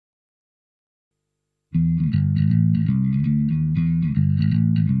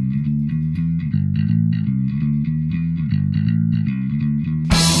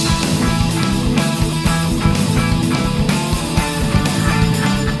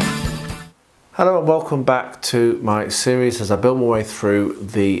Hello and welcome back to my series as I build my way through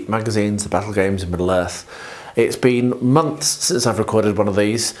the magazines, the battle games in Middle-earth. It's been months since I've recorded one of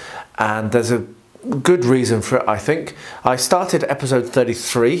these and there's a good reason for it, I think. I started episode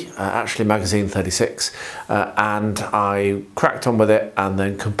 33, actually magazine 36, and I cracked on with it and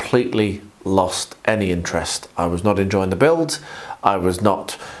then completely lost any interest. I was not enjoying the build, I was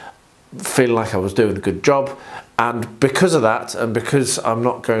not feeling like I was doing a good job, and because of that, and because I'm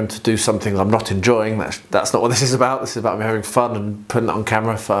not going to do something I'm not enjoying, that's not what this is about. This is about me having fun and putting it on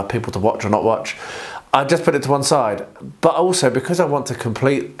camera for people to watch or not watch. I just put it to one side. But also because I want to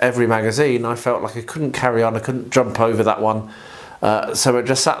complete every magazine, I felt like I couldn't carry on, I couldn't jump over that one. So it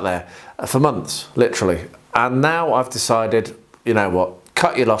just sat there for months, literally. And now I've decided, you know what,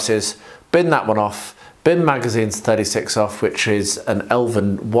 cut your losses, bin that one off, bin magazines 36 off, which is an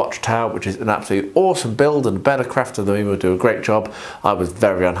elven watchtower, which is an absolutely awesome build, and better crafter than me will do a great job. I was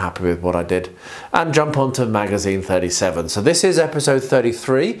very unhappy with what I did, and jump onto magazine 37. So this is episode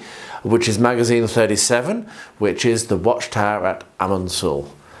 33, which is magazine 37, which is the watchtower at Amonsul,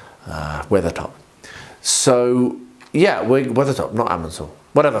 Weathertop. So yeah, we're Weathertop, not Amonsul,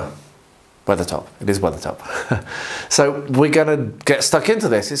 whatever. Weathertop, it is Weathertop. So we're going to get stuck into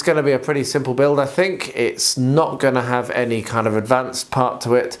this. It's going to be a pretty simple build, I think. It's not going to have any kind of advanced part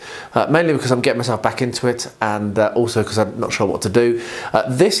to it, mainly because I'm getting myself back into it, and also because I'm not sure what to do.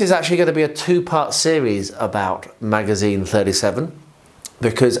 This is actually going to be a two-part series about magazine 37.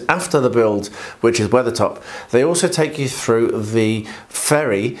 Because after the build, which is Weathertop, they also take you through the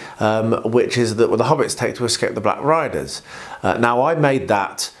ferry, which is what the hobbits take to escape the Black Riders. Now, I made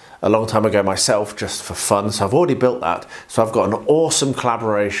that a long time ago myself, just for fun, so I've already built that. So I've got an awesome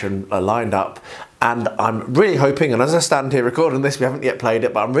collaboration lined up, and I'm really hoping, and as I stand here recording this, we haven't yet played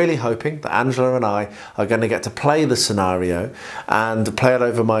it, but I'm really hoping that Angela and I are going to get to play the scenario and play it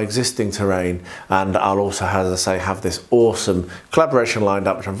over my existing terrain, and I'll also, as I say, have this awesome collaboration lined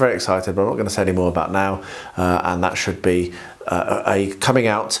up, which I'm very excited, but I'm not going to say any more about now, and that should be coming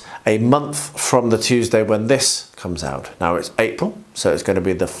out a month from the Tuesday when this comes out. Now it's April, so it's going to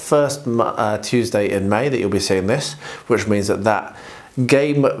be the first Tuesday in May that you'll be seeing this, which means that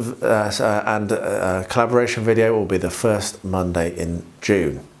game and collaboration video will be the first Monday in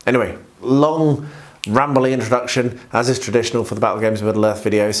June. Anyway, long rambly introduction, as is traditional for the Battle Games of Middle-earth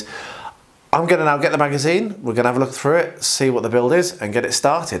videos. I'm going to now get the magazine, we're going to have a look through it, see what the build is, and get it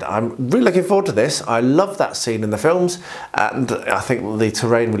started. I'm really looking forward to this. I love that scene in the films, and I think the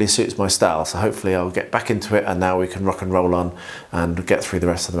terrain really suits my style, so hopefully I'll get back into it, and now we can rock and roll on and get through the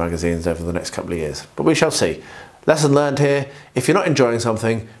rest of the magazines over the next couple of years. But we shall see. Lesson learned here: if you're not enjoying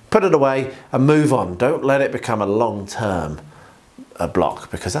something, put it away and move on. Don't let it become a long-term block,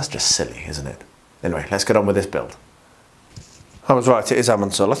 because that's just silly, isn't it? Anyway, let's get on with this build. I was right, it is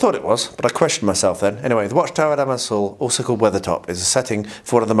Amonsul. I thought it was, but I questioned myself then. Anyway, the watchtower at Amonsul, also called Weathertop, is a setting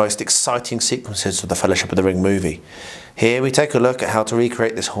for one of the most exciting sequences of the Fellowship of the Ring movie. Here we take a look at how to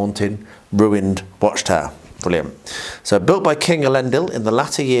recreate this haunted, ruined watchtower. Brilliant. So, built by King Elendil in the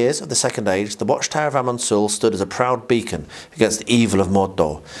latter years of the Second Age, the watchtower of Amonsul stood as a proud beacon against the evil of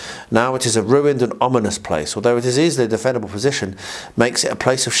Mordor. Now it is a ruined and ominous place, although it is easily a defendable position, makes it a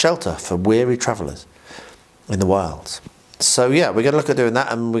place of shelter for weary travellers in the wilds. So yeah, we're going to look at doing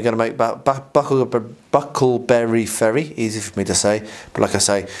that, and we're going to make Buckleberry Ferry, easy for me to say, but like I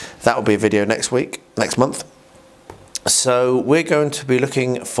say, that will be a video next month. So we're going to be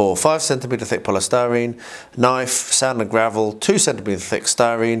looking for 5 cm thick polystyrene, knife, sand and gravel, 2 cm thick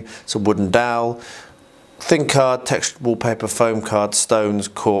styrene, some wooden dowel, thin card, textured wallpaper, foam card, stones,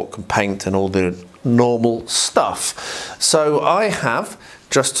 cork and paint, and all the normal stuff. So I have,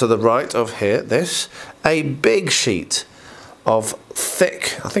 just to the right of here, a big sheet of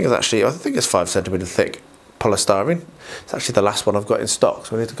thick, I think it's 5 cm thick polystyrene. It's actually the last one I've got in stock,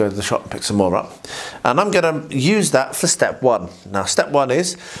 so I need to go to the shop and pick some more up. And I'm going to use that for step 1. Now step 1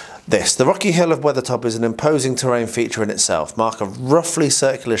 is this. The rocky hill of Weathertop is an imposing terrain feature in itself. Mark of roughly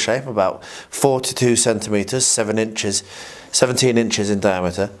circular shape, about 42 centimetres, 17 inches in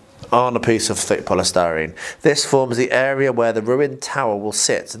diameter, on a piece of thick polystyrene. This forms the area where the ruined tower will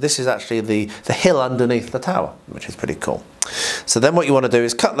sit. So this is actually the hill underneath the tower, which is pretty cool. So then what you want to do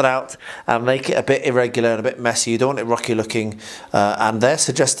is cut that out and make it a bit irregular and a bit messy. You don't want it rocky looking, and they're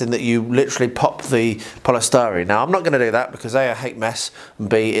suggesting that you literally pop the polystyrene. Now I'm not going to do that because A, I hate mess, and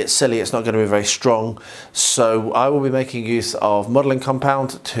B, it's silly, it's not going to be very strong. So I will be making use of modelling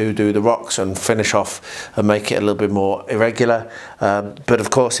compound to do the rocks and finish off and make it a little bit more irregular. But of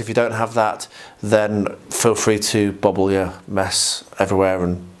course, if you don't have that, then feel free to bobble your mess everywhere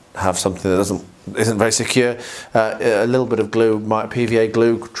and have something that doesn't isn't very secure. A little bit of glue, PVA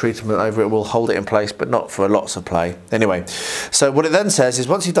glue treatment over it will hold it in place, but not for lots of play. Anyway, so what it then says is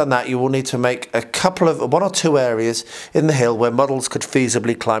once you've done that, you will need to make a couple of 1 or 2 areas in the hill where models could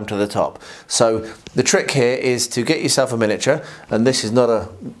feasibly climb to the top. So the trick here is to get yourself a miniature, and this is not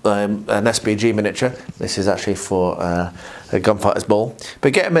an SBG miniature. This is actually for a gunfighter's ball.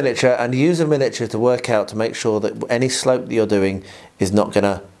 But get a miniature and use a miniature to work out to make sure that any slope that you're doing is not going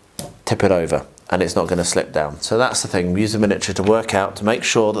to tip it over and it's not going to slip down. So that's the thing, use a miniature to work out to make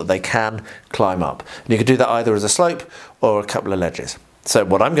sure that they can climb up. And you can do that either as a slope or a couple of ledges. So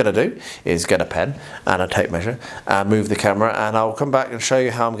what I'm going to do is get a pen and a tape measure and move the camera, and I'll come back and show you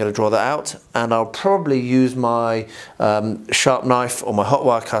how I'm going to draw that out, and I'll probably use my sharp knife or my hot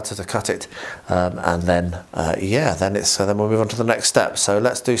wire cutter to cut it, and then then we'll move on to the next step. So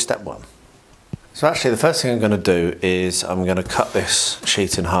let's do step 1. So actually the first thing I'm going to do is I'm going to cut this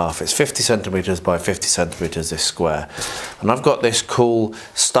sheet in half. It's 50 centimeters by 50 centimeters, this square. And I've got this cool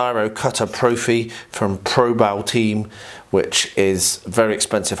styro cutter Profi from ProBow Team, which is a very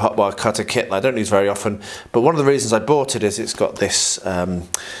expensive hot wire cutter kit that I don't use very often. But one of the reasons I bought it is it's got this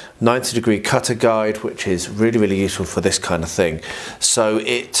 90-degree cutter guide, which is really, really useful for this kind of thing. So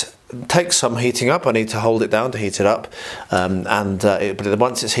it takes some heating up. I need to hold it down to heat it up, but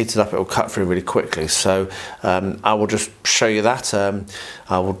once it's heated up, it will cut through really quickly. So I will just show you that.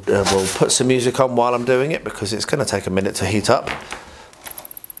 I will we'll put some music on while I'm doing it because it's going to take a minute to heat up.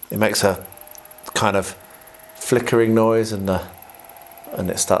 It makes a kind of flickering noise and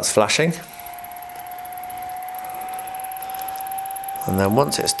it starts flashing. And then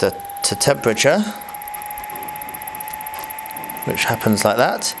once it's to temperature, which happens like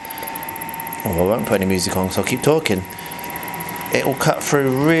that. Oh, I won't put any music on, so I'll keep talking. It will cut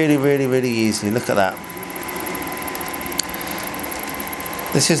through really, really, really easily. Look at that.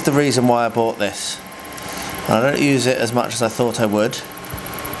 This is the reason why I bought this. And I don't use it as much as I thought I would.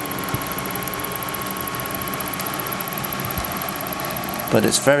 But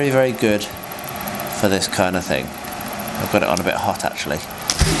it's very, very good for this kind of thing. I've got it on a bit hot actually.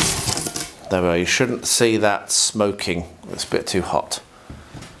 There we are. You shouldn't see that smoking. It's a bit too hot.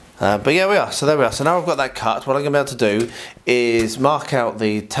 But yeah, we are. So there we are. So now I've got that cut. What I'm going to be able to do is mark out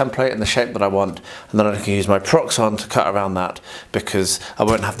the template and the shape that I want, and then I can use my Proxxon to cut around that, because I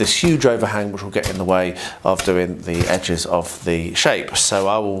won't have this huge overhang which will get in the way of doing the edges of the shape. So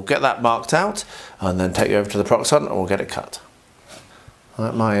I will get that marked out and then take you over to the Proxxon and we'll get it cut.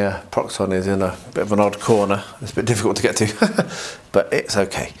 My Proxxon is in a bit of an odd corner. It's a bit difficult to get to, but it's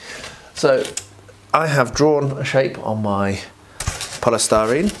okay. So I have drawn a shape on my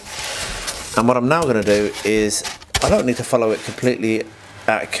polystyrene, and what I'm now going to do is, I don't need to follow it completely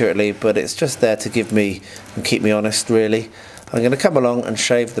accurately, but it's just there to give me and keep me honest really. I'm going to come along and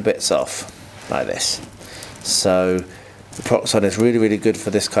shave the bits off like this. So the Proxxon is really, really good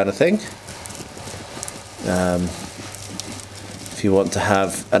for this kind of thing. If you want to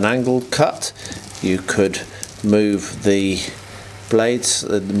have an angled cut, you could move the blades,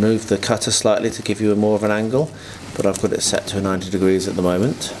 move the cutter slightly to give you more of an angle, but I've got it set to 90 degrees at the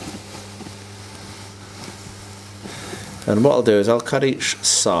moment. And what I'll do is I'll cut each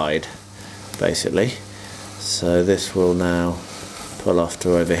side basically. So this will now pull off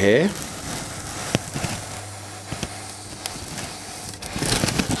to over here.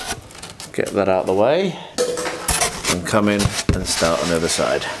 Get that out of the way and come in and start on the other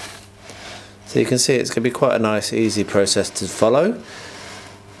side. So you can see it's going to be quite a nice, easy process to follow,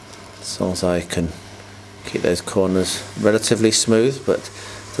 as long as I can keep those corners relatively smooth, but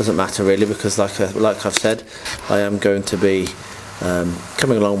it doesn't matter really, because like I've said, I am going to be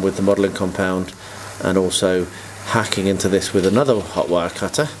coming along with the modelling compound and also hacking into this with another hot wire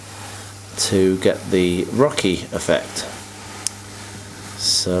cutter to get the rocky effect.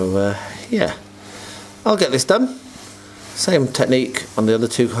 So yeah, I'll get this done. Same technique on the other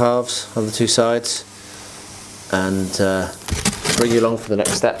two halves, other two sides, and bring you along for the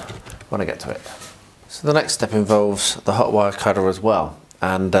next step when I get to it. So the next step involves the hot wire cutter as well,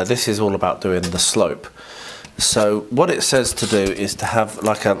 and this is all about doing the slope. So what it says to do is to have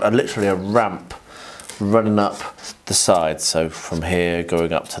like literally a ramp running up the side, so from here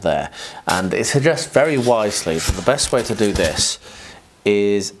going up to there, and it suggests very wisely that the best way to do this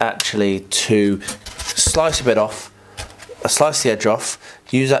is actually to slice a bit off, slice the edge off,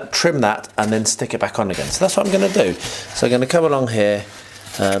 use that, trim that, and then stick it back on again. So that's what I'm going to do. So I'm going to come along here,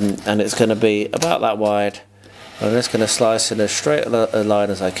 and it's going to be about that wide. I'm just going to slice in as straight a line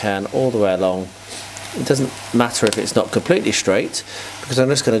as I can all the way along. It doesn't matter if it's not completely straight, because I'm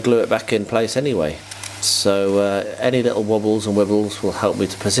just going to glue it back in place anyway. So any little wobbles and wibbles will help me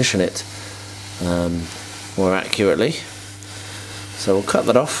to position it more accurately. So we'll cut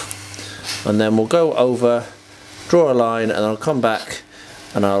that off, and then we'll go over, draw a line, and I'll come back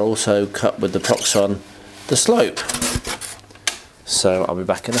and I'll also cut with the Proxxon the slope. So I'll be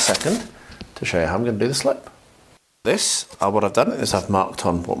back in a second to show you how I'm going to do the slope. What I've done is I've marked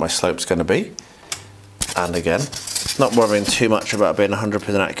on what my slope's going to be, and again, not worrying too much about being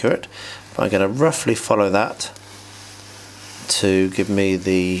 100% accurate, but I'm going to roughly follow that to give me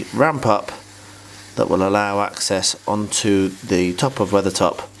the ramp up that will allow access onto the top of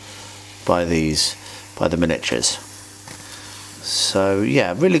Weathertop by the miniatures. So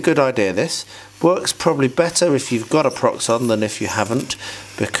yeah, really good idea. This works probably better if you've got a Proxxon than if you haven't,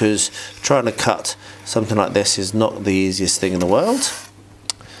 because trying to cut something like this is not the easiest thing in the world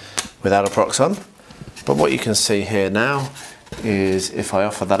without a Proxxon. But what you can see here now is if I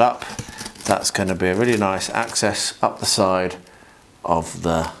offer that up, that's going to be a really nice access up the side of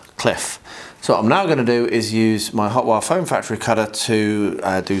the cliff. So what I'm now going to do is use my Hotwire Foam Factory cutter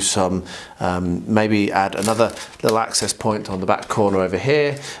to do some, maybe add another little access point on the back corner over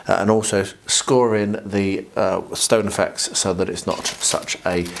here, and also score in the stone effects so that it's not such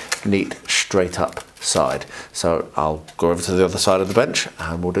a neat straight up side. So I'll go over to the other side of the bench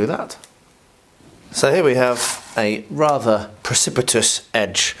and we'll do that. So here we have a rather precipitous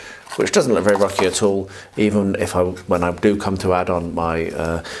edge, which doesn't look very rocky at all. Even if when I do come to add on my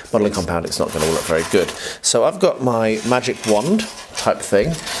modelling compound, it's not going to look very good. So I've got my magic wand type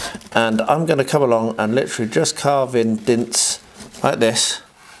thing, and I'm going to come along and literally just carve in dints like this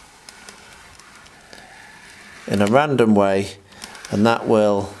in a random way, and that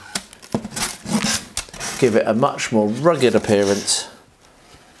will give it a much more rugged appearance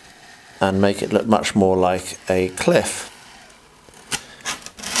and make it look much more like a cliff.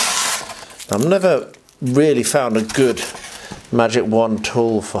 I've never really found a good magic wand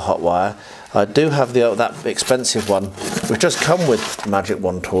tool for Hotwire. I do have that expensive one, which does come with magic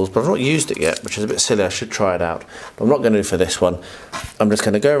wand tools, but I've not used it yet, which is a bit silly. I should try it out. But I'm not going to do for this one. I'm just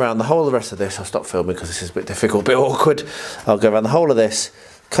going to go around the whole of the rest of this. I'll stop filming because this is a bit difficult, a bit awkward. I'll go around the whole of this,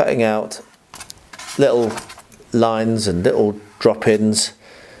 cutting out little lines and little drop-ins.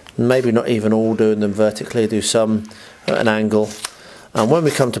 Maybe not even all doing them vertically, do some at an angle. And when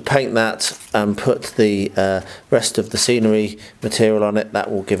we come to paint that and put the rest of the scenery material on it,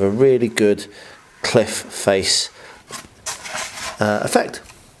 that will give a really good cliff face effect.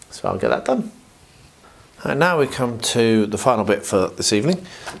 So I'll get that done. And now we come to the final bit for this evening.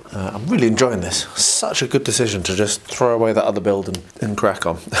 I'm really enjoying this. Such a good decision to just throw away that other build and crack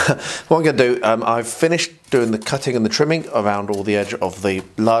on. What I'm going to do, I've finished doing the cutting and the trimming around all the edge of the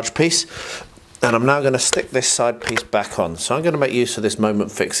large piece. And I'm now going to stick this side piece back on. So I'm going to make use of this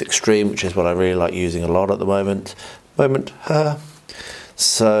Moment Fix Extreme, which is what I really like using a lot at the moment.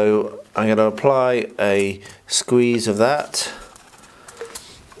 So I'm going to apply a squeeze of that.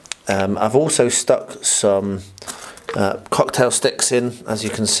 I've also stuck some cocktail sticks in, as you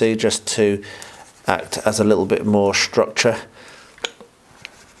can see, just to act as a little bit more structure.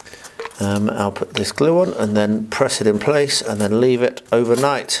 I'll put this glue on and then press it in place and then leave it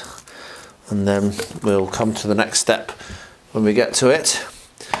overnight. And then we'll come to the next step when we get to it.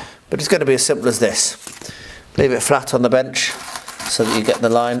 But it's going to be as simple as this. Leave it flat on the bench so that you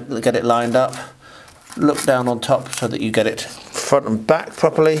get it lined up. Look down on top so that you get it front and back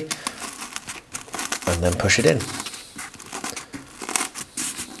properly, and then push it in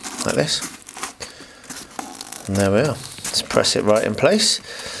like this. And there we are. Let's press it right in place.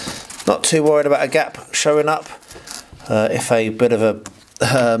 Not too worried about a gap showing up. If a bit of a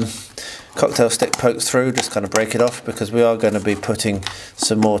cocktail stick pokes through, just kind of break it off, because we are going to be putting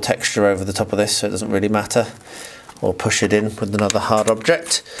some more texture over the top of this, so it doesn't really matter. Or push it in with another hard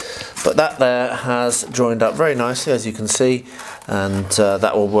object. But that there has joined up very nicely, as you can see, and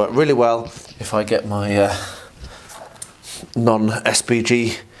that will work really well if I get my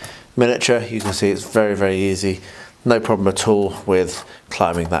non-SPG miniature. You can see it's very, very easy. No problem at all with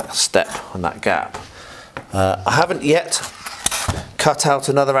climbing that step and that gap. I haven't yet cut out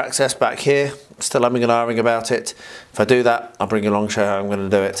another access back here. Still umming and ahhing about it. If I do that, I'll bring you along, show how I'm going to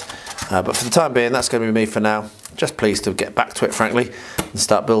do it. But for the time being, that's going to be me for now. Just pleased to get back to it, frankly, and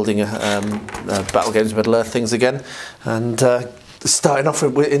start building Battle Games Middle-earth things again, and starting off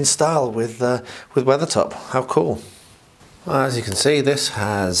in style with Weathertop. How cool! Well, as you can see, this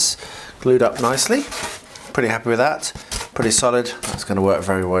has glued up nicely. Pretty happy with that. Pretty solid. That's going to work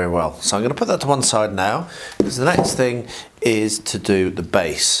very, very well. So I'm going to put that to one side now, because the next thing is to do the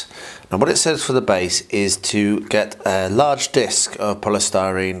base. Now what it says for the base is to get a large disc of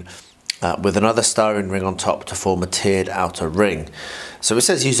polystyrene with another styrene ring on top to form a tiered outer ring. So it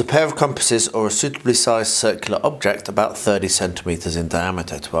says use a pair of compasses or a suitably sized circular object about 30 centimetres in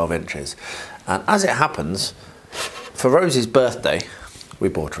diameter, 12 inches. And as it happens, for Rosie's birthday, we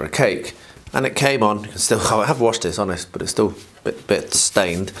bought her a cake, and it came on. You can still, I have washed this, honest, but it's still a bit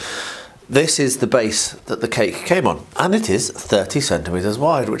stained. This is the base that the cake came on, and it is 30 centimetres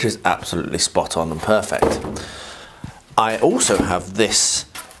wide, which is absolutely spot on and perfect. I also have this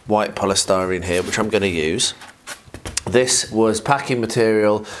white polystyrene here, which I'm going to use. This was packing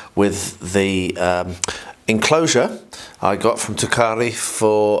material with the enclosure I got from Tukari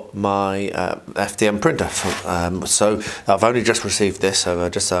for my FDM printer. So I've only just received this, so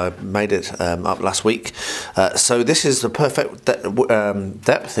I made it up last week. So this is the perfect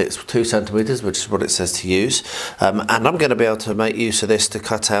depth. It's 2 centimetres, which is what it says to use. And I'm going to be able to make use of this to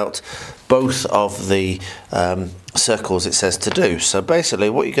cut out both of the circles it says to do. So basically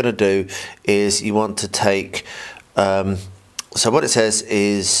what you're going to do is you want to take, so what it says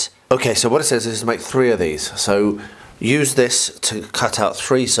is to make 3 of these. So use this to cut out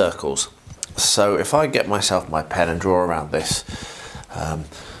 3 circles. So if I get myself my pen and draw around this,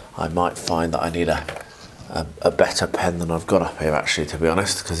 I might find that I need a better pen than I've got up here, actually, to be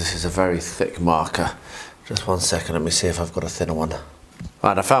honest, because this is a very thick marker. Just one second, let me see if I've got a thinner one.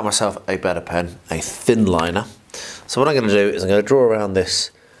 Right, I found myself a better pen, a thin liner. So what I'm going to do is I'm going to draw around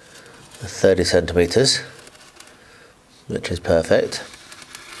this 30 centimetres, which is perfect.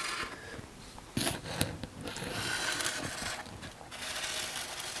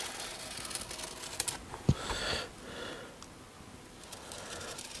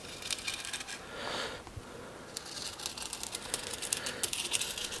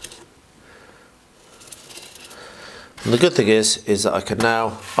 And the good thing is that I can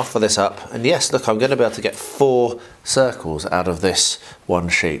now offer this up, and yes, look, I'm going to be able to get 4 circles out of this one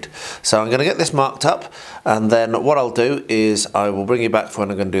sheet. So I'm going to get this marked up, and then what I'll do is I will bring you back for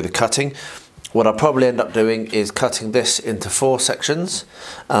when I'm going to do the cutting. What I'll probably end up doing is cutting this into 4 sections,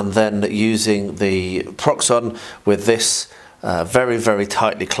 and then using the Proxxon with this very, very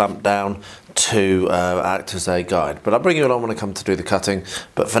tightly clamped down to act as a guide. But I'll bring you along when I come to do the cutting.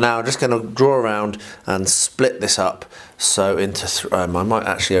 But for now, I'm just going to draw around and split this up. So into I might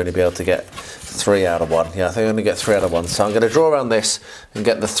actually only be able to get 3 out of 1. Yeah, I think I only get 3 out of 1. So I'm going to draw around this and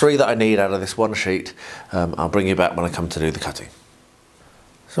get the 3 that I need out of this one sheet. I'll bring you back when I come to do the cutting.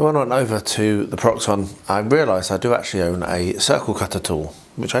 So when I went over to the Proxxon, I realised I do actually own a circle cutter tool,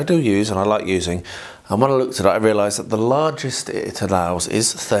 which I do use and I like using. And when I looked at it, I realised that the largest it allows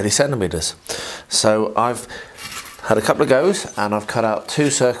is 30 centimetres. So I've had a couple of goes and I've cut out 2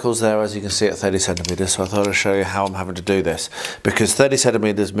 circles there, as you can see, at 30 centimetres. So I thought I'd show you how I'm having to do this, because 30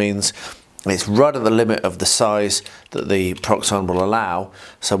 centimetres means it's right at the limit of the size that the Proxxon will allow.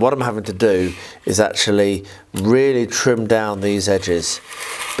 So what I'm having to do is actually really trim down these edges,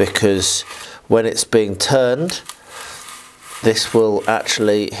 because when it's being turned, this will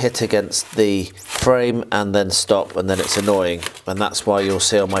actually hit against the frame and then stop, and then it's annoying. And that's why you'll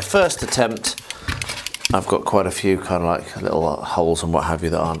see on my first attempt, I've got quite a few kind of like little holes and what have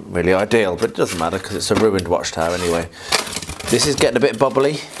you that aren't really ideal, but it doesn't matter because it's a ruined watchtower anyway. This is getting a bit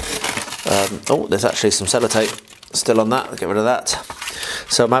bubbly. Oh, there's actually some sellotape still on that. I'll get rid of that.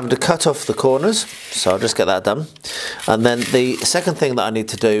 So I'm having to cut off the corners, so I'll just get that done. And then the second thing that I need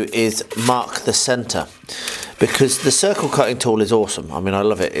to do is mark the centre, because the circle cutting tool is awesome. I mean, I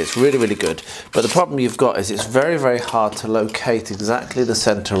love it. It's really, really good. But the problem you've got is it's very, very hard to locate exactly the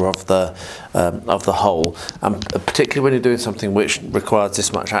centre of the hole, and particularly when you're doing something which requires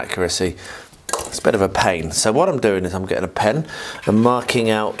this much accuracy, it's a bit of a pain. So what I'm doing is I'm getting a pen and marking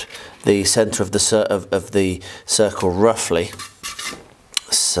out the centre of the circle roughly.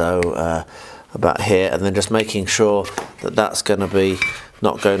 So about here, and then just making sure that that's going to be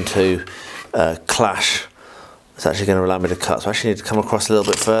not going to clash. It's actually going to allow me to cut. So I actually need to come across a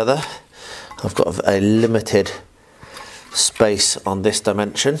little bit further. I've got a limited space on this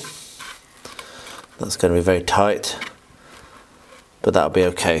dimension. That's going to be very tight, but that'll be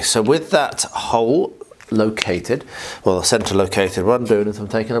okay. So with that hole located, well, the centre located, what I'm doing is I'm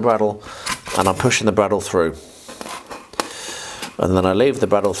taking a bradawl and I'm pushing the bradawl through. And then I leave the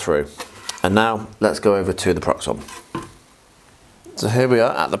bradawl through. And now let's go over to the Proxxon. So here we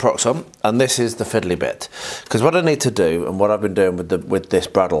are at the Proxxon, and this is the fiddly bit. Because what I need to do, and what I've been doing with this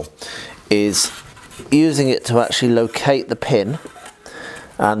bradawl, is using it to actually locate the pin,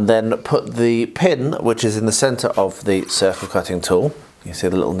 and then put the pin, which is in the centre of the circle cutting tool, you see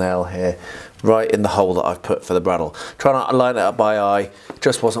the little nail here, right in the hole that I've put for the bradawl. Trying to line it up by eye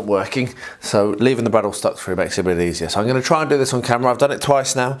just wasn't working, so leaving the bradawl stuck through makes it a bit easier. So I'm going to try and do this on camera. I've done it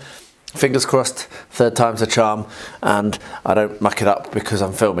twice now, Fingers crossed, third time's a charm, and I don't muck it up because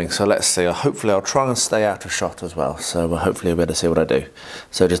I'm filming. So let's see. Hopefully I'll try and stay out of shot as well. So hopefully you'll be able to see what I do.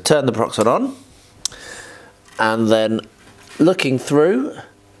 So just turn the Proxxon on, and then looking through,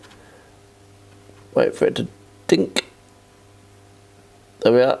 wait for it to dink.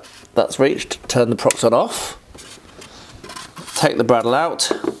 There we are. That's reached. Turn the Proxxon off. Take the bradawl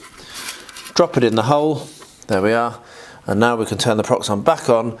out. Drop it in the hole. There we are. And now we can turn the Proxxon back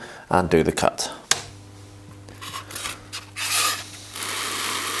on and do the cut.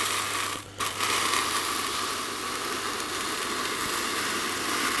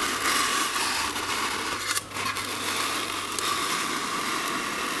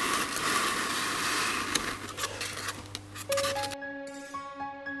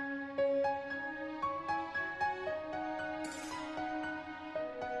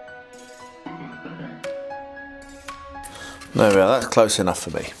 There we are, that's close enough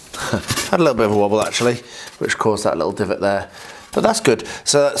for me. Had a little bit of a wobble actually, which caused that little divot there, but that's good.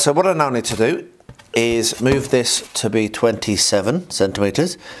 So what I now need to do is move this to be 27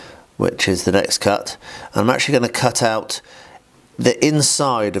 centimeters, which is the next cut. And I'm actually going to cut out the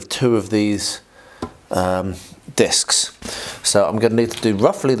inside of two of these discs. So I'm going to need to do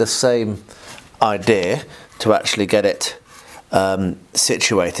roughly the same idea to actually get it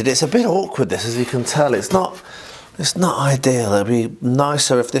situated. It's a bit awkward, this, as you can tell. It's not ideal. It'd be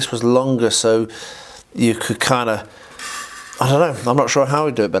nicer if this was longer, so you could kind of, I don't know, I'm not sure how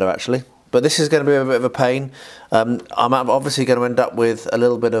we'd do it better actually. But this is going to be a bit of a pain. I'm obviously going to end up with a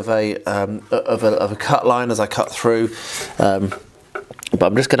little bit of a cut line as I cut through. But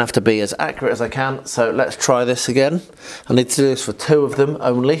I'm just going to have to be as accurate as I can. So let's try this again. I need to do this for two of them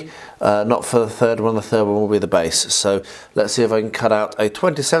only, not for the third one. The third one will be the base. So let's see if I can cut out a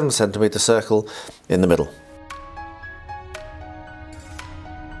 27 centimeter circle in the middle.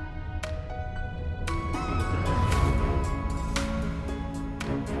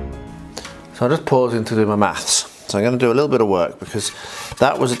 So I'm just pausing to do my maths. So I'm going to do a little bit of work because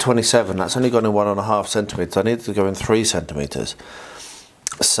that was a 27. That's only gone in 1.5 centimeters. I need to go in 3 centimeters.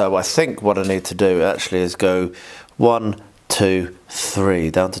 So I think what I need to do actually is go 1, 2, 3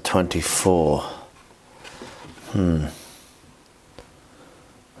 down to 24. I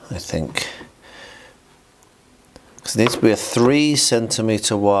think. Because it needs to be a 3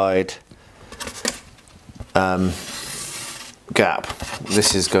 centimeter wide gap.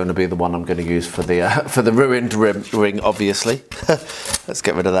 This is going to be the one I'm going to use for the ruined ring, obviously. Let's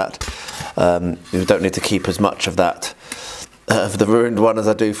get rid of that. You don't need to keep as much of that of the ruined one as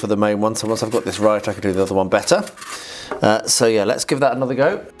I do for the main one. So once I've got this right, I can do the other one better. So yeah, let's give that another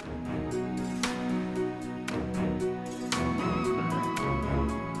go.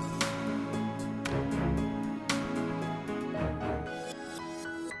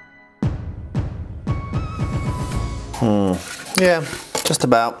 Yeah, just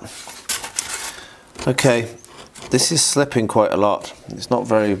about. Okay, this is slipping quite a lot. It's not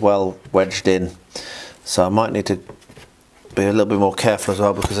very well wedged in, so I might need to be a little bit more careful as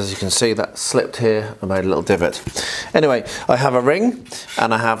well, because as you can see, that slipped here and made a little divot. Anyway, I have a ring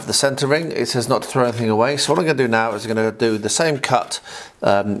and I have the center ring. It says not to throw anything away, so what I'm going to do now is I'm going to do the same cut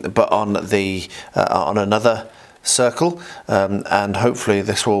but on another circle, and hopefully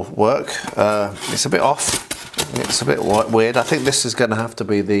this will work. It's a bit off. It's a bit weird. I think this is going to have to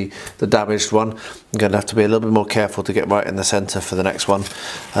be the damaged one. I'm going to have to be a little bit more careful to get right in the centre for the next one.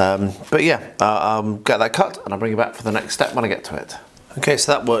 But yeah, I'll get that cut and I'll bring you back for the next step when I get to it. Okay,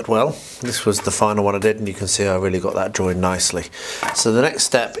 so that worked well. This was the final one I did, and you can see I really got that joined nicely. So the next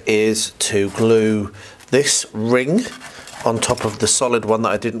step is to glue this ring on top of the solid one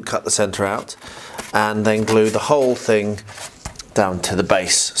that I didn't cut the centre out, and then glue the whole thing down to the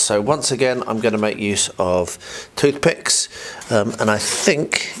base. So once again, I'm going to make use of toothpicks, and I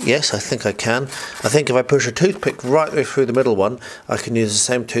think, yes, I think I can. I think if I push a toothpick right through the middle one, I can use the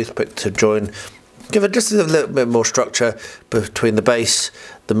same toothpick to join, give it just a little bit more structure between the base,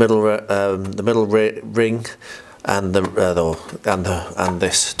 the middle ring, and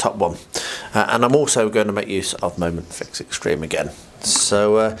this top one. And I'm also going to make use of Moment Fix Extreme again.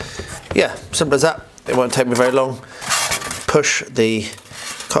 So yeah, simple as that. It won't take me very long. Push the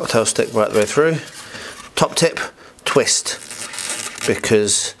cocktail stick right the way through, top tip, twist,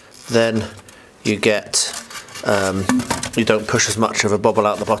 because then you get, you don't push as much of a bobble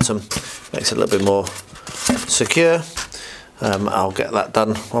out the bottom, makes it a little bit more secure. I'll get that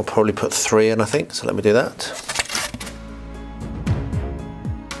done. I'll probably put 3 in, I think, so let me do that.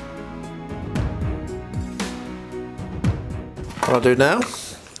 What I'll do now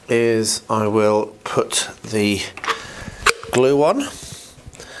is I will put the glue on.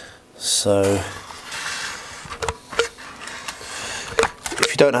 So if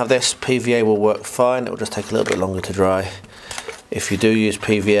you don't have this, PVA will work fine. It will just take a little bit longer to dry. If you do use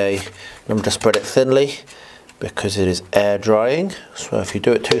PVA, remember to spread it thinly because it is air drying. So if you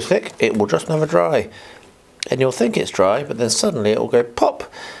do it too thick, it will just never dry. And you'll think it's dry, but then suddenly it will go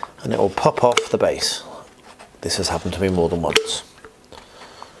pop and it will pop off the base. This has happened to me more than once.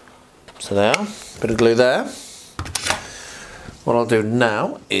 So there, bit of glue there. What I'll do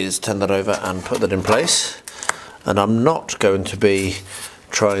now is turn that over and put that in place. And I'm not going to be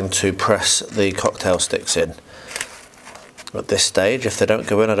trying to press the cocktail sticks in at this stage. If they don't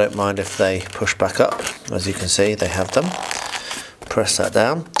go in, I don't mind if they push back up. As you can see, they have them. Press that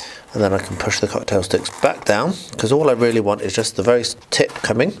down, and then I can push the cocktail sticks back down, because all I really want is just the very tip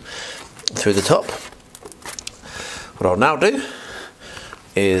coming through the top. What I'll now do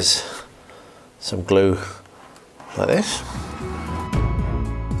is some glue like this.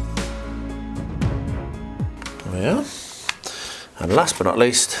 There we are. And last but not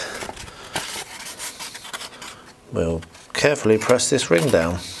least, we'll carefully press this ring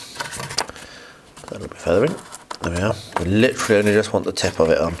down. A little bit further in. There we are. We literally only just want the tip of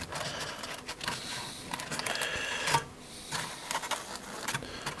it on.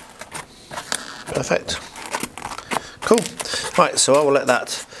 Perfect. Cool. Right, so I will let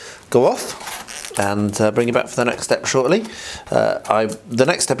that go off and bring you back for the next step shortly. The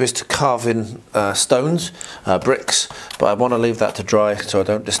next step is to carve in stones, bricks, but I want to leave that to dry so I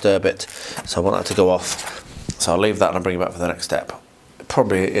don't disturb it. So I want that to go off. So I'll leave that and I'll bring you back for the next step.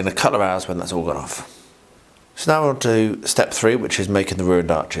 Probably in a couple of hours when that's all gone off. So now we're on to step 3, which is making the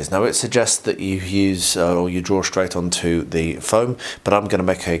ruined arches. Now it suggests that you use or you draw straight onto the foam, but I'm going to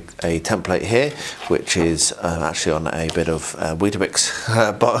make a template here, which is actually on a bit of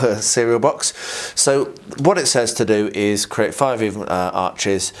Weetabix cereal box. So what it says to do is create 5 even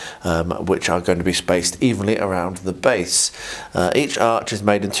arches, which are going to be spaced evenly around the base. Each arch is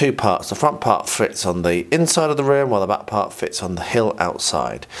made in 2 parts. The front part fits on the inside of the room, while the back part fits on the hill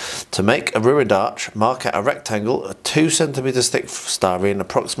outside. To make a ruined arch, mark out a rectangle, 2 centimeters thick styrene,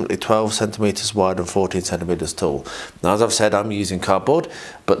 approximately 12 centimeters wide and 14 centimeters tall. Now, as I've said, I'm using cardboard,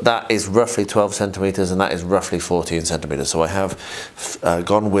 but that is roughly 12 centimeters and that is roughly 14 centimeters. So I have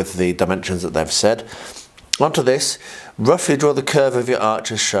gone with the dimensions that they've said. Onto this, roughly draw the curve of your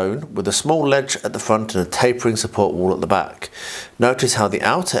arch as shown, with a small ledge at the front and a tapering support wall at the back. Notice how the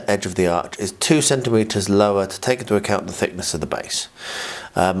outer edge of the arch is 2 centimeters lower to take into account the thickness of the base.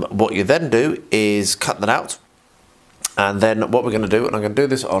 What you then do is cut that out, and then what we're going to do, and I'm going to do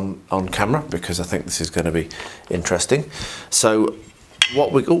this on camera because I think this is going to be interesting. So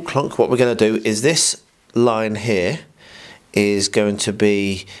what we're going to do is this line here is going to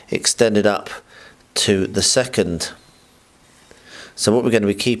be extended up to the second. So what we're going to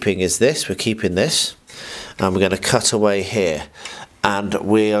be keeping is this, we're keeping this, and we're going to cut away here, and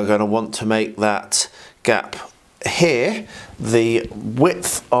we are going to want to make that gap here the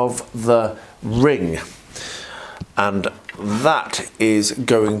width of the ring, and that is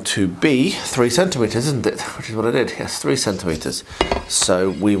going to be 3 centimeters, isn't it? Which is what I did. Yes, 3 centimeters. So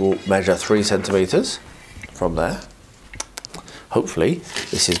we will measure 3 centimeters from there. Hopefully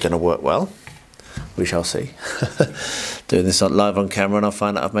this is going to work well. We shall see. Doing this live on camera and I'll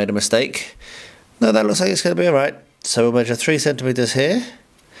find out I've made a mistake. No, that looks like it's going to be alright. So we'll measure 3 centimeters here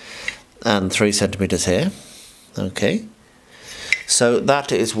and 3 centimeters here. Okay. So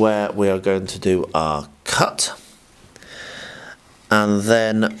that is where we are going to do our cut. And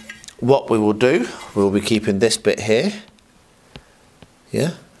then what we will do, we will be keeping this bit here.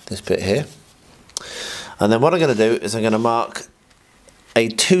 Yeah, this bit here. And then what I'm going to do is I'm going to mark a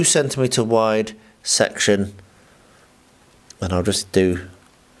 2 centimeter wide section, and I'll just do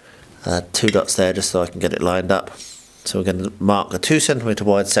 2 dots there just so I can get it lined up. So we're going to mark a 2 centimeter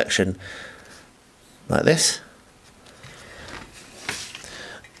wide section like this,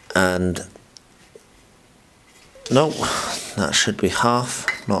 and no, that should be half,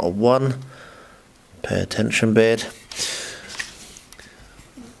 not a 1. Pay attention, beard.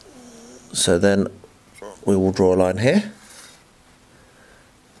 So then we will draw a line here,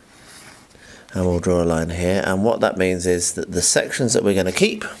 and we'll draw a line here, and what that means is that the sections that we're going to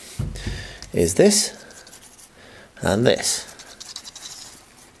keep is this and this,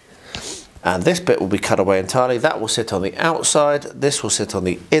 and this bit will be cut away entirely. That will sit on the outside, this will sit on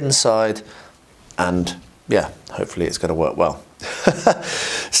the inside, and yeah, hopefully it's going to work well.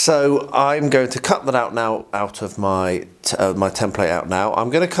 So I'm going to cut that out now, out of my template out now. I'm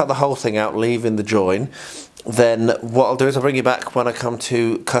going to cut the whole thing out, leaving the join. Then what I'll do is I'll bring you back when I come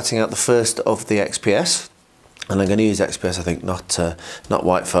to cutting out the first of the XPS. and I'm going to use XPS, I think, not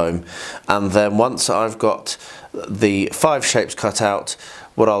white foam. And then once I've got the 5 shapes cut out,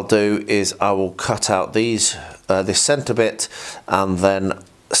 what I'll do is I will cut out these this centre bit, and then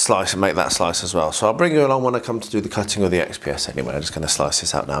slice and make that slice as well. So I'll bring you along when I come to do the cutting of the XPS anyway. I'm just going to slice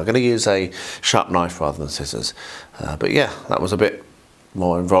this out now. I'm going to use a sharp knife rather than scissors. But yeah, that was a bit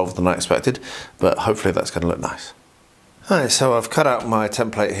more involved than I expected, but hopefully that's going to look nice. Alright, so I've cut out my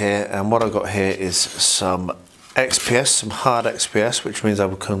template here, and what I've got here is some XPS, some hard XPS, which means I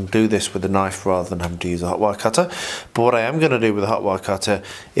can do this with a knife rather than having to use a hot wire cutter. But what I am going to do with a hot wire cutter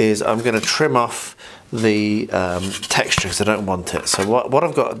is I'm going to trim off the texture because I don't want it. So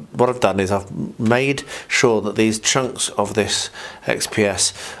what I've done is I've made sure that these chunks of this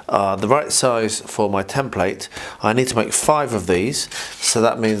XPS are the right size for my template. I need to make 5 of these, so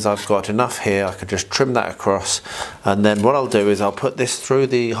that means I've got enough here. I can just trim that across, and then what I'll do is I'll put this through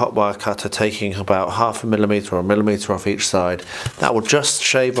the hot wire cutter, taking about 0.5 millimetre or 1 millimetre off each side. That will just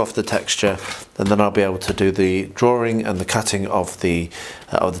shave off the texture, and then I'll be able to do the drawing and the cutting of the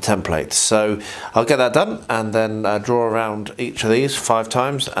template. So I'll get that done, and then draw around each of these 5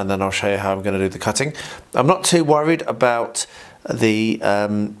 times, and then I'll show you how I'm going to do the cutting. I'm not too worried about the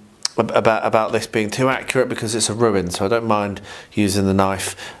about this being too accurate because it's a ruin, so I don't mind using the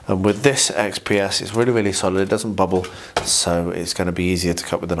knife. And with this XPS, it's really solid, it doesn't bubble, so it's going to be easier to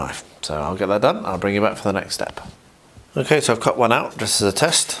cut with the knife. So I'll get that done, I'll bring you back for the next step. Okay, so I've cut one out just as a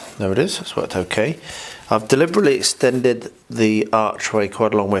test. There it is, it's worked okay. I've deliberately extended the archway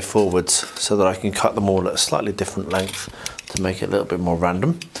quite a long way forwards so that I can cut them all at a slightly different length to make it a little bit more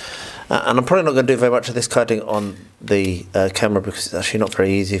random. And I'm probably not going to do very much of this cutting on the camera because it's actually not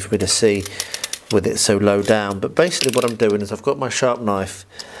very easy for me to see with it so low down. But basically what I'm doing is I've got my sharp knife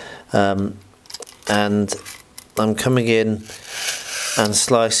and I'm coming in and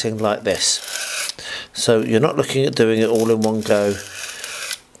slicing like this. So you're not looking at doing it all in one go.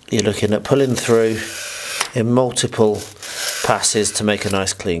 You're looking at pulling through in multiple passes to make a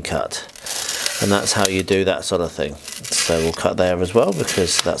nice clean cut. And that's how you do that sort of thing. So we'll cut there as well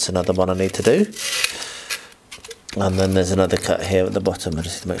because that's another one I need to do. And then there's another cut here at the bottom. I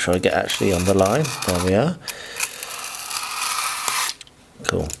just need to make sure I get actually on the line. There we are.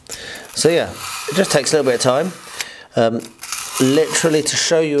 Cool. So yeah, it just takes a little bit of time. Literally to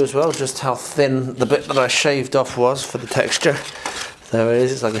show you as well just how thin the bit that I shaved off was for the texture. There it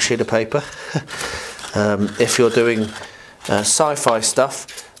is, it's like a sheet of paper. If you're doing sci-fi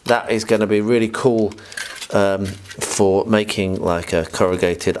stuff, that is going to be really cool for making like a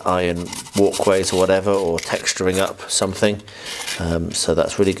corrugated iron walkways or whatever, or texturing up something. So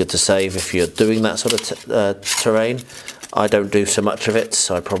that's really good to save if you're doing that sort of terrain. I don't do so much of it,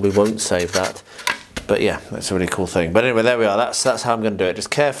 so I probably won't save that. But yeah, that's a really cool thing. But anyway, there we are. That's how I'm going to do it.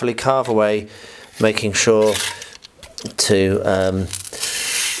 Just carefully carve away, making sure to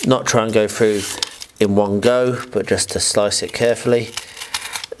not try and go through in one go, but just to slice it carefully.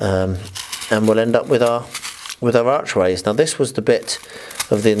 And we'll end up with our archways. Now this was the bit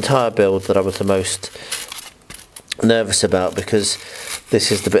of the entire build that I was the most nervous about, because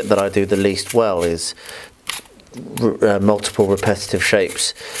this is the bit that I do the least well, is multiple repetitive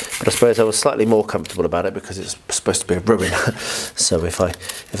shapes. But I suppose I was slightly more comfortable about it because it's supposed to be a ruin. So if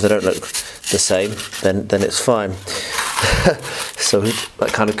they don't look the same, then it's fine. So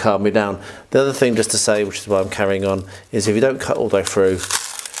that kind of calmed me down. The other thing just to say, which is why I'm carrying on, is if you don't cut all the way through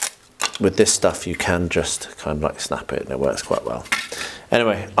with this stuff, you can just kind of like snap it and it works quite well.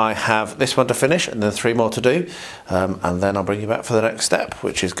 Anyway, I have this one to finish and then 3 more to do, and then I'll bring you back for the next step,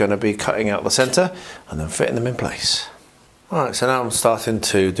 which is going to be cutting out the centre and then fitting them in place. Alright, so now I'm starting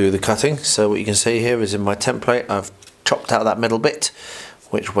to do the cutting. So what you can see here is in my template I've chopped out that middle bit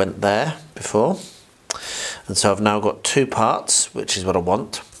which went there before, and so I've now got 2 parts, which is what I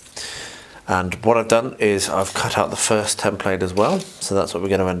want. And what I've done is I've cut out the first template as well, so that's what we're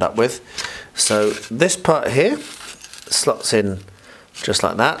going to end up with. So this part here slots in just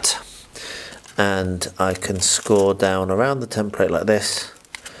like that, and I can score down around the template like this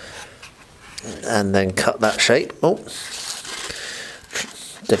and then cut that shape. Oh,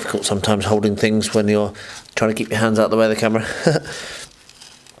 difficult sometimes holding things when you're trying to keep your hands out of the way of the camera.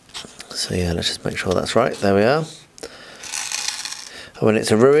 So yeah, let's just make sure that's right. There we are. I mean,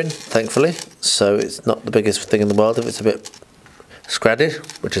 it's a ruin, thankfully, so it's not the biggest thing in the world if it's a bit scratty,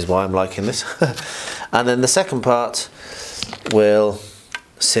 which is why I'm liking this. And then the second part will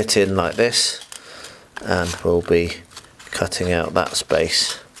sit in like this, and we'll be cutting out that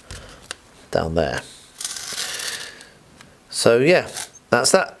space down there. So yeah,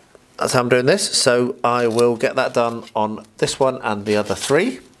 that's that. That's how I'm doing this. So I will get that done on this one and the other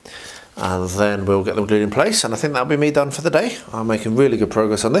 3. and then we'll get them glued in place, and I think that'll be me done for the day. I'm making really good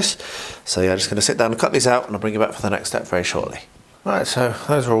progress on this. So yeah, I'm just going to sit down and cut these out, and I'll bring you back for the next step very shortly. Right, so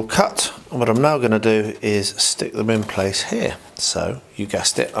those are all cut, and what I'm now going to do is stick them in place here. So you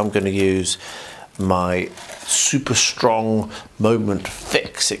guessed it, I'm going to use my super strong Moment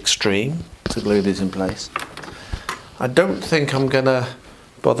Fix Extreme to glue these in place. I don't think I'm going to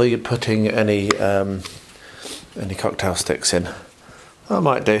bother putting any cocktail sticks in. I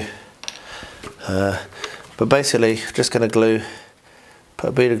might do. But basically, just going to put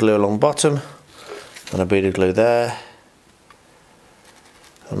a bead of glue along the bottom and a bead of glue there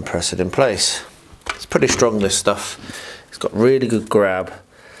and press it in place. It's pretty strong, this stuff. It's got really good grab,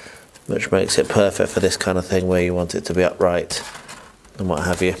 which makes it perfect for this kind of thing where you want it to be upright and what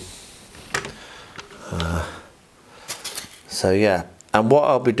have you. So yeah, and what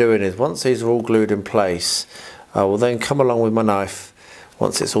I'll be doing is once these are all glued in place, I will then come along with my knife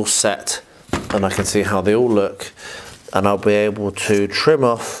once it's all set and I can see how they all look, and I'll be able to trim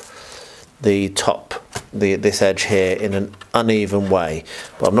off the top, this edge here in an uneven way.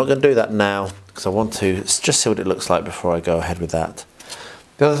 But I'm not going to do that now because I want to just see what it looks like before I go ahead with that.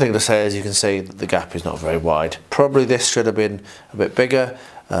 The other thing to say is you can see that the gap is not very wide. Probably this should have been a bit bigger,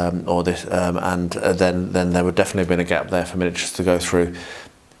 and then there would definitely have been a gap there for miniatures to go through.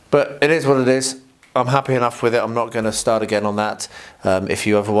 But it is what it is. I'm happy enough with it. I'm not going to start again on that. If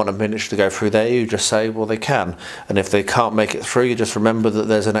you ever want a miniature to go through there, you just say, well, they can. And if they can't make it through, you just remember that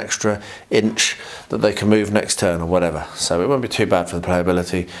there's an extra inch that they can move next turn or whatever. So it won't be too bad for the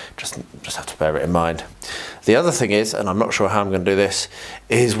playability. Just have to bear it in mind. The other thing is, and I'm not sure how I'm going to do this,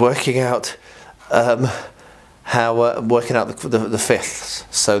 is working out working out the fifths.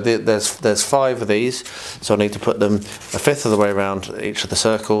 So there's 5 of these, so I need to put them a fifth of the way around each of the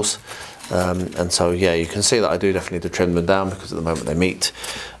circles. And so yeah, you can see that I do definitely need to trim them down because at the moment they meet.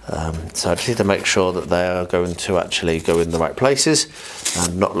 So I just need to make sure that they are going to actually go in the right places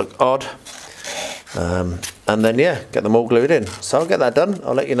and not look odd. And then yeah, get them all glued in. So I'll get that done.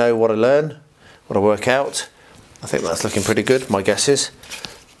 I'll let you know what I learn, what I work out. I think that's looking pretty good. My guess is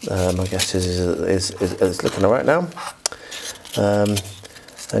looking alright now.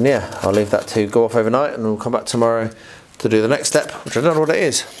 And yeah, I'll leave that to go off overnight, and we'll come back tomorrow to do the next step, which I don't know what it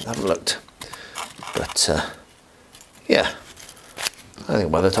is. I haven't looked. But yeah, I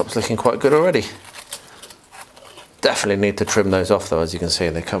think Weathertop's looking quite good already. Definitely need to trim those off though. As you can see,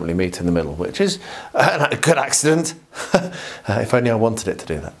 they currently meet in the middle, which is a good accident. If only I wanted it to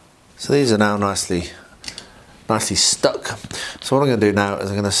do that. So these are now nicely stuck. So what I'm going to do now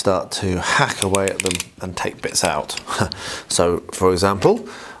is I'm going to start to hack away at them and take bits out. So for example,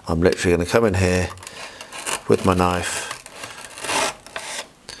 I'm literally going to come in here with my knife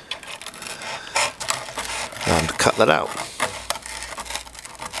and cut that out.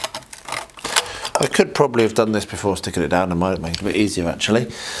 I could probably have done this before sticking it down. I might make it a bit easier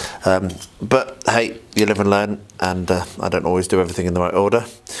actually, but hey, you live and learn, and I don't always do everything in the right order.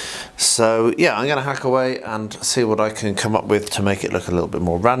 So yeah, I'm going to hack away and see what I can come up with to make it look a little bit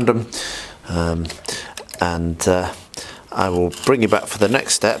more random, and I will bring you back for the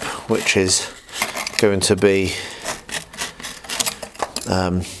next step, which is going to be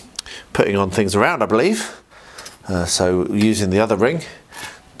putting on things around, I believe. So using the other ring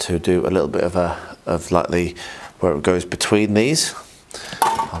to do a little bit of where it goes between these.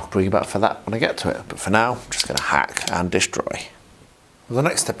 I'll bring you back for that when I get to it, but for now I'm just going to hack and destroy. Well, the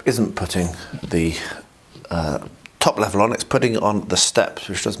next step isn't putting the top level on, it's putting on the steps,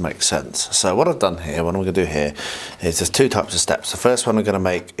 which does make sense. So what I've done here, what I'm going to do here is there's 2 types of steps. The first one I'm going to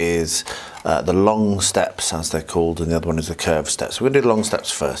make is the long steps, as they're called, and the other one is the curved steps. So we're going to do the long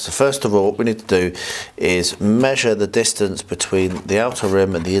steps first. So first of all, what we need to do is measure the distance between the outer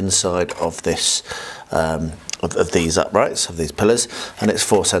rim and the inside of this of these uprights, of these pillars, and it's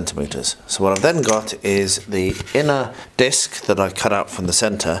 4 centimeters. So what I've then got is the inner disc that I cut out from the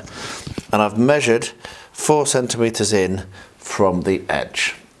center, and I've measured 4 centimeters in from the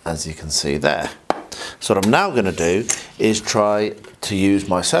edge, as you can see there. So what I'm now going to do is try to use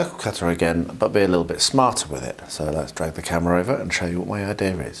my circle cutter again, but be a little bit smarter with it. So let's drag the camera over and show you what my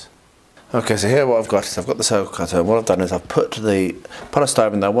idea is. Okay, so here what I've got is I've got the circle cutter, and what I've done is I've put the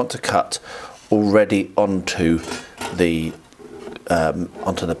polystyrene that I want to cut already onto the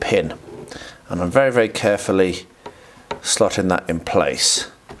pin, and I'm very carefully slotting that in place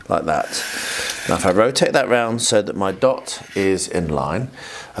like that. Now if I rotate that round so that my dot is in line,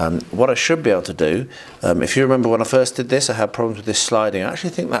 what I should be able to do, if you remember when I first did this I had problems with this sliding. I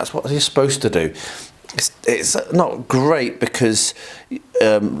actually think that's what you're supposed to do. it's not great because,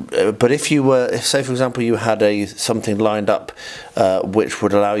 but if you were, say for example, you had something lined up which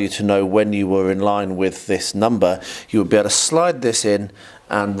would allow you to know when you were in line with this number, you would be able to slide this in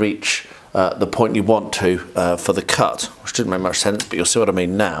and reach the point you want to for the cut, which didn't make much sense, but you'll see what I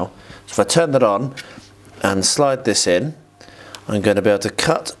mean now. So if I turn that on and slide this in, I'm going to be able to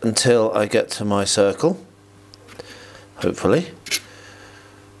cut until I get to my circle, hopefully.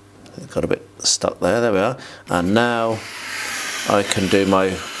 Got a bit stuck there we are. And now I can do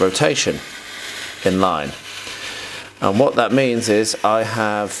my rotation in line. And what that means is I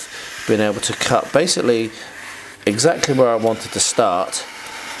have been able to cut basically exactly where I wanted to start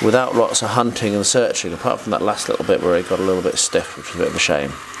without lots of hunting and searching, apart from that last little bit where it got a little bit stiff, which was a bit of a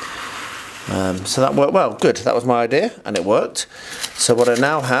shame. So that worked well, good. That was my idea and it worked. So what I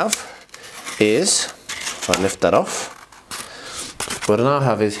now have is, if I lift that off, what I now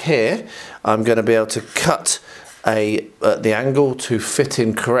have is here, I'm going to be able to cut the angle to fit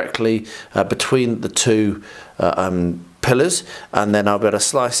in correctly between the two pillars, and then I'll be able to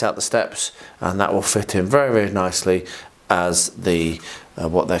slice out the steps, and that will fit in very, very nicely as the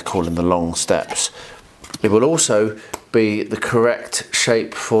what they're calling the long steps. It will also be the correct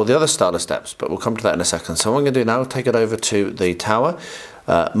shape for the other style of steps, but we'll come to that in a second. So what I'm going to do now, take it over to the tower,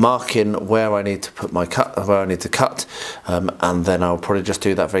 mark in where I need to put my where I need to cut, and then I'll probably just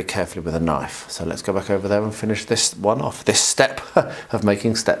do that very carefully with a knife. So let's go back over there and finish this one off, this step of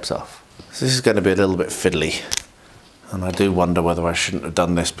making steps off. So this is going to be a little bit fiddly, and I do wonder whether I shouldn't have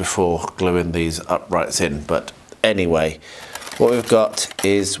done this before gluing these uprights in, but anyway, what we've got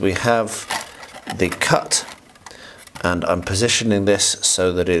is we have the cut, and I'm positioning this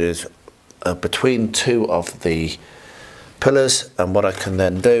so that it is between two of the pillars, and what I can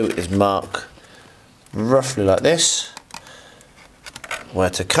then do is mark roughly like this where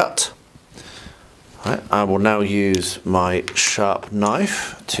to cut. Right, I will now use my sharp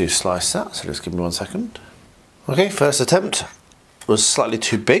knife to slice that, so just give me 1 second. Okay, first attempt was slightly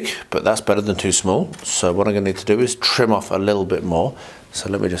too big, but that's better than too small. So what I'm going to need to do is trim off a little bit more. So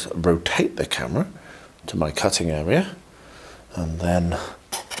let me just rotate the camera to my cutting area, and then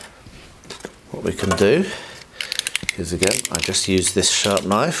what we can do is, again, I just use this sharp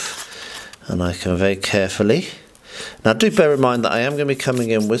knife and I can very carefully, now do bear in mind that I am going to be coming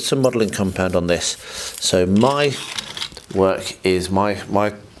in with some modelling compound on this, so my work is,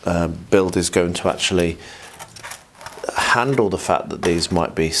 my build is going to actually handle the fact that these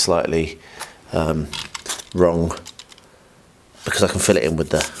might be slightly wrong, because I can fill it in with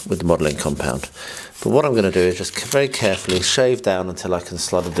the modelling compound. But what I'm going to do is just very carefully shave down until I can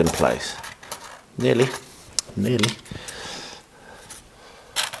slot it in place. Nearly.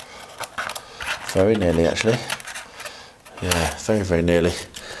 Very nearly, actually. Yeah, very, very nearly.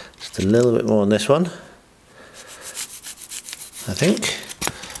 Just a little bit more on this one, I think.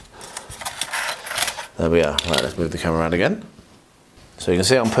 There we are. Right, let's move the camera around again. So you can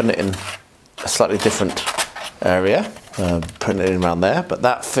see I'm putting it in a slightly different area, putting it in around there, but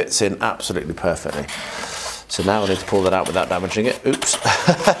that fits in absolutely perfectly. So now I need to pull that out without damaging it. Oops.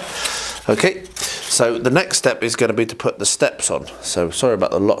 Okay, so the next step is going to be to put the steps on. So sorry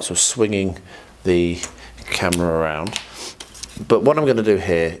about the lots of swinging the camera around, but what I'm going to do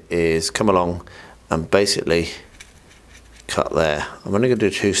here is come along and basically cut there. I'm only going to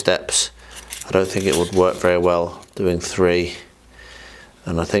do 2 steps. I don't think it would work very well doing 3.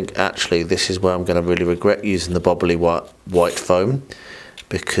 And I think actually this is where I'm going to really regret using the bobbly white foam,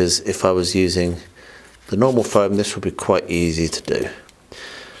 because if I was using the normal foam this would be quite easy to do.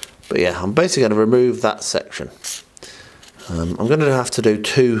 But yeah, I'm basically going to remove that section. I'm going to have to do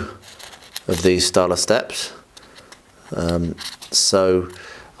 2 of these style of steps. So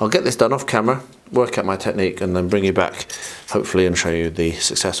I'll get this done off camera, work out my technique, and then bring you back hopefully and show you the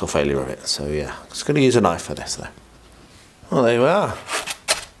success or failure of it. So yeah, I'm just going to use a knife for this though. Well, there we are.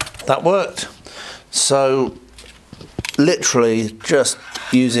 That worked. So literally just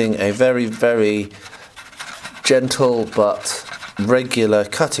using a very, very gentle but regular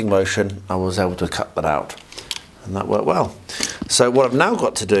cutting motion, I was able to cut that out, and that worked well. So what I've now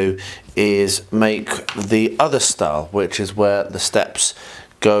got to do is make the other style, which is where the steps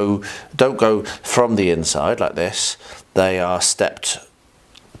don't go from the inside like this, they are stepped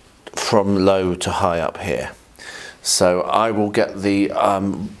from low to high up here. So I will get the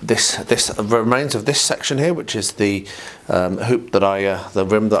this remains of this section here, which is the hoop that the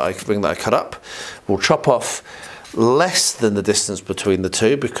ring that I cut up. We'll chop off less than the distance between the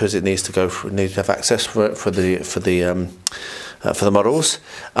two, because it needs to go. Need to have access for the for the models,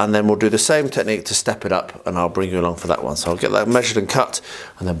 and then we'll do the same technique to step it up, and I'll bring you along for that one. So I'll get that measured and cut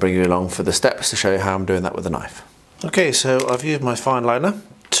and then bring you along for the steps to show you how I'm doing that with a knife. Okay, so I've used my fine liner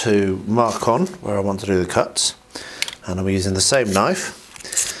to mark on where I want to do the cuts, and I'm using the same knife.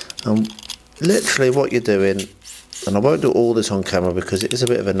 And literally what you're doing, and I won't do all this on camera because it is a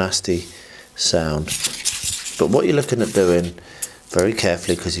bit of a nasty sound, but what you're looking at doing very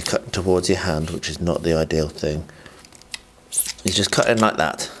carefully, because you're cutting towards your hand, which is not the ideal thing, is just cutting like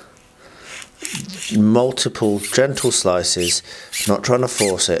that. Multiple gentle slices, not trying to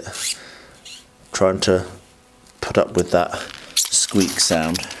force it, trying to put up with that squeak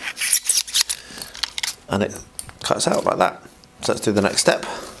sound, and it cuts out like that. So let's do the next step.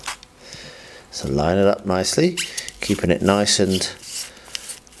 So line it up nicely, keeping it nice and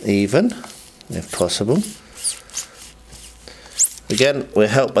even if possible. Again, we're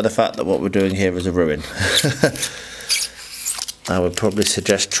helped by the fact that what we're doing here is a ruin. I would probably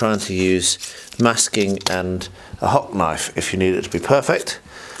suggest trying to use masking and a hot knife if you need it to be perfect,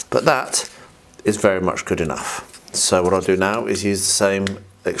 but that is very much good enough. So what I'll do now is use the same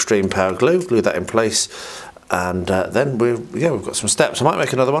extreme power glue that in place, and then we've got some steps. I might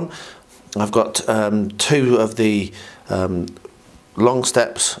make another one. I've got 2 of the long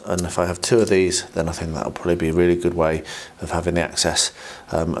steps, and if I have 2 of these, then I think that'll probably be a really good way of having the access,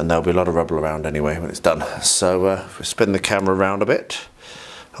 and there'll be a lot of rubble around anyway when it's done. So if we spin the camera around a bit,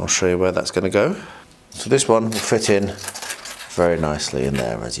 I'll show you where that's going to go. So this one will fit in very nicely in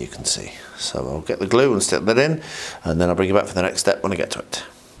there, as you can see. So I'll get the glue and stick that in, and then I'll bring you back for the next step when I get to it.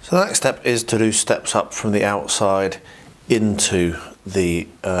 So the next step is to do steps up from the outside into the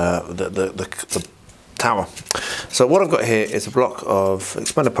tower. So what I've got here is a block of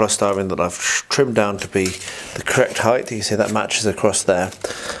expanded polystyrene that I've trimmed down to be the correct height. You can see that matches across there,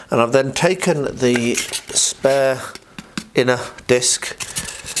 and I've then taken the spare inner disc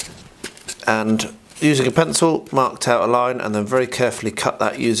and using a pencil marked out a line, and then very carefully cut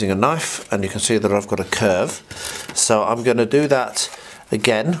that using a knife, and you can see that I've got a curve. So I'm going to do that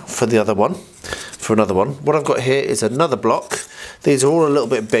again for the other one, for another one. What I've got here is another block. These are all a little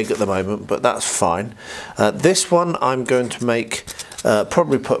bit big at the moment, but that's fine. This one I'm going to make,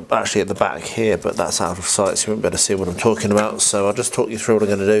 probably put actually at the back here, but that's out of sight, so you won't be able to see what I'm talking about. So I'll just talk you through what I'm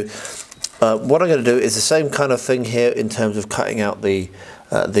going to do. What I'm going to do is the same kind of thing here in terms of cutting out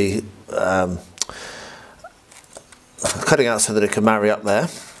cutting out so that it can marry up there,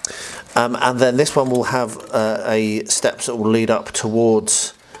 and then this one will have a steps that will lead up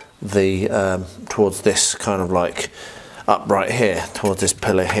towards the towards this kind of like upright here, towards this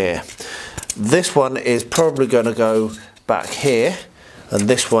pillar here. This one is probably going to go back here, and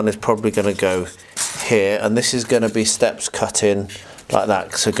this one is probably going to go here, and this is going to be steps cut in like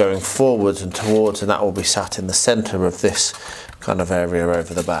that, so going forwards and towards, and that will be sat in the centre of this kind of area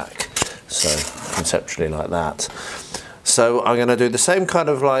over the back, so conceptually like that. So I'm going to do the same kind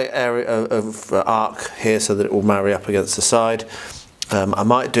of like area of arc here so that it will marry up against the side. I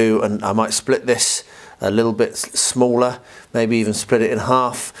might split this a little bit smaller, maybe even split it in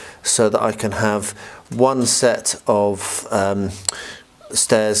half, so that I can have one set of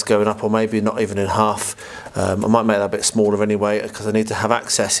stairs going up, or maybe not even in half. I might make that a bit smaller anyway, because I need to have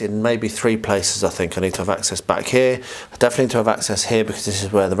access in maybe 3 places. I think I need to have access back here. I definitely need to have access here, because this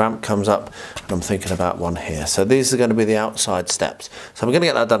is where the ramp comes up, and I'm thinking about one here. So these are going to be the outside steps. So I'm going to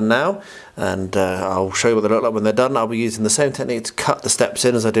get that done now, and I'll show you what they look like when they're done. I'll be using the same technique to cut the steps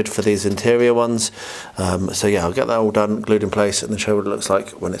in as I did for these interior ones. So yeah, I'll get that all done, glued in place, and then show you what it looks like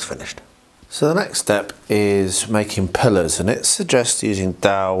when it's finished. So the next step is making pillars, and it suggests using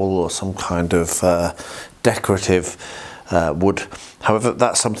dowel or some kind of decorative wood. However,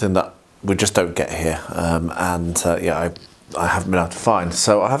 that's something that we just don't get here, yeah, I haven't been able to find.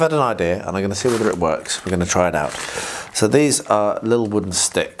 So I have had an idea, and I'm going to see whether it works. We're going to try it out. So these are little wooden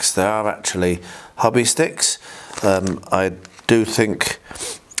sticks. They are actually hobby sticks. I do think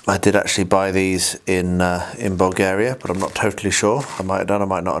I did actually buy these in Bulgaria, but I'm not totally sure. I might have done, I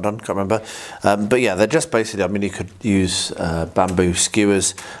might not have done, can't remember. But yeah, they're just basically, I mean, you could use bamboo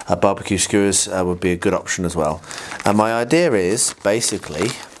skewers, barbecue skewers would be a good option as well. And my idea is, basically,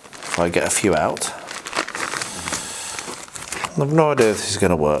 if I get a few out, I have no idea if this is going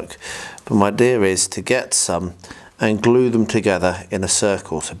to work, but my idea is to get some and glue them together in a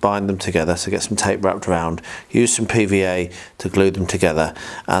circle, so bind them together, so get some tape wrapped around, use some PVA to glue them together,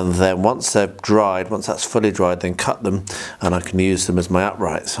 and then once they're dried, once that's fully dried, then cut them, and I can use them as my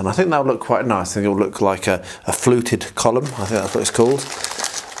uprights. And I think that'll look quite nice. I think it'll look like a fluted column. I think that's what it's called.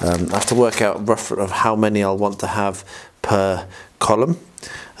 I have to work out roughly of how many I'll want to have per column,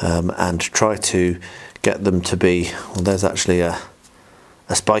 and try to get them to be, well, there's actually a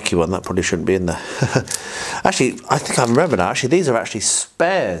spiky one that probably shouldn't be in there. Actually, I think I remember now, actually these are actually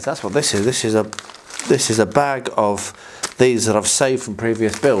spares. That's what this is. This is a bag of these that I've saved from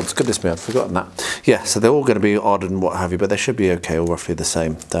previous builds. Goodness me, I'd forgotten that. Yeah, so they're all going to be odd and what have you, but they should be okay, all roughly the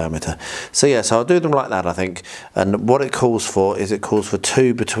same diameter. So yeah, so I'll do them like that, I think. And what it calls for is it calls for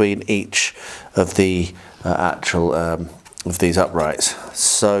 2 between each of the actual of these uprights,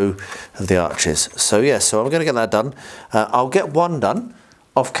 so of the arches. So yeah, so I'm going to get that done. I'll get one done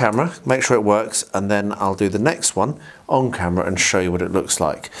off camera, make sure it works, and then I'll do the next one on camera and show you what it looks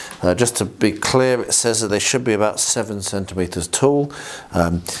like. Just to be clear, it says that they should be about 7 centimeters tall,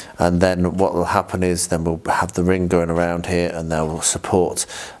 and then what will happen is then we'll have the ring going around here, and they will support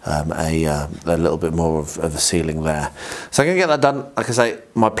a little bit more of a ceiling there. So I'm going to get that done. Like I say,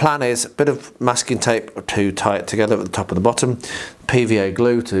 my plan is a bit of masking tape to tie it together at the top and the bottom, PVA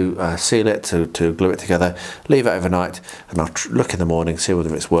glue to seal it, to glue it together, leave it overnight, and I'll look in the morning, see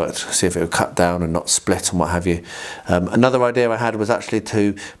whether it's worked, see if it will cut down and not split and what have you. Another idea I had was actually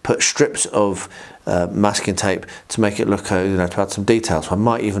to put strips of masking tape to make it look, to add some detail. So I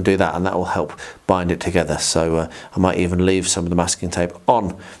might even do that, and that will help bind it together. So I might even leave some of the masking tape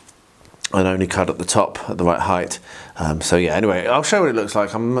on and only cut at the top at the right height. So yeah, anyway, I'll show you what it looks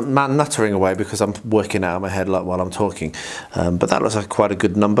like. I'm nuttering away because I'm working out of my head like while I'm talking. But that looks like quite a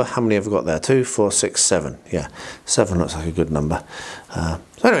good number. How many have we got there? 2, 4, 6, 7. Yeah, 7 looks like a good number. So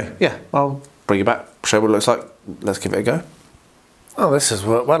anyway, yeah, I'll bring you back, show you what it looks like. Let's give it a go. Oh, this has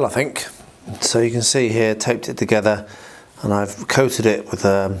worked well, I think. So you can see here, taped it together, and I've coated it with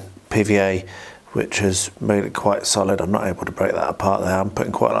PVA, which has made it quite solid. I'm not able to break that apart there. I'm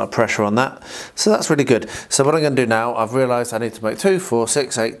putting quite a lot of pressure on that. So that's really good. So what I'm going to do now, I've realised I need to make 2, 4,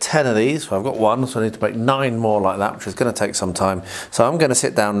 6, 8, 10 of these. So I've got 1, so I need to make 9 more like that, which is going to take some time. So I'm going to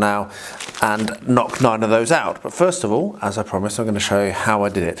sit down now and knock 9 of those out. But first of all, as I promised, I'm going to show you how I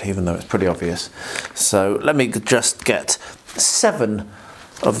did it, even though it's pretty obvious. So let me just get 7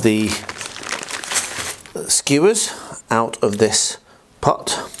 of the skewers out of this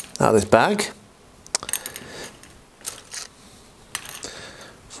pot, out of this bag.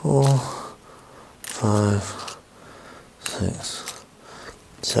 4, 5, 6,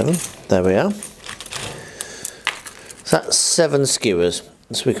 7. There we are. So that's 7 skewers.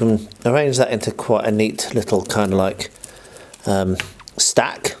 So we can arrange that into quite a neat little kind of like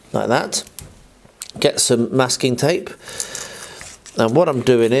stack like that. Get some masking tape. And what I'm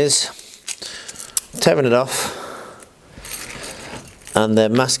doing is tearing it off and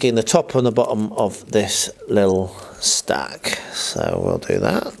then masking the top and the bottom of this little stack. So we'll do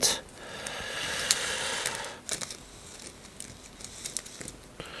that.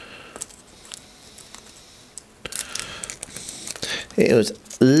 It was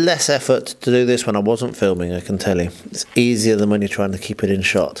less effort to do this when I wasn't filming, I can tell you. It's easier than when you're trying to keep it in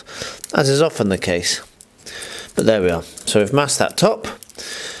shot, as is often the case. But there we are. So we've masked that top,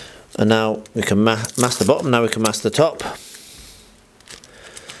 and now we can mask the bottom, now we can mask the top.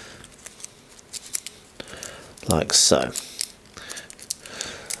 Like so.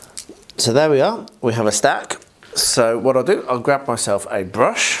 So there we are, we have a stack. So what I'll do, I'll grab myself a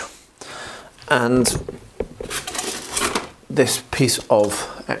brush and this piece of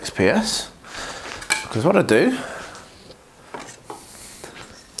XPS, because what I do,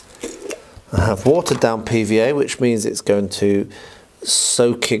 I have watered down PVA, which means it's going to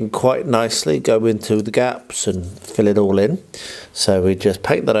soak in quite nicely, go into the gaps and fill it all in. So we just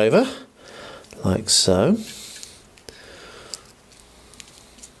paint that over, like so.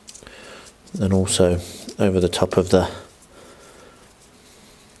 And also over the top of the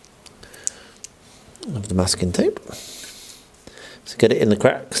masking tape. So get it in the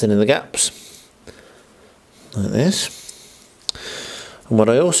cracks and in the gaps, like this. And what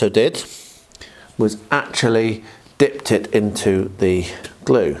I also did was actually dipped it into the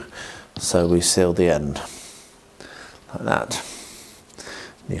glue. So we sealed the end, like that.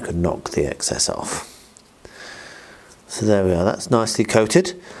 You can knock the excess off. So there we are, that's nicely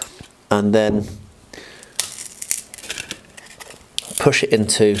coated. And then push it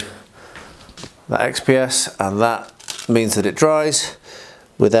into that XPS, and that means that it dries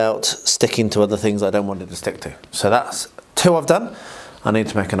without sticking to other things I don't want it to stick to. So that's 2 I've done. I need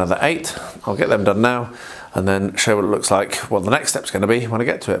to make another 8. I'll get them done now and then show what it looks like, what the next step's going to be when I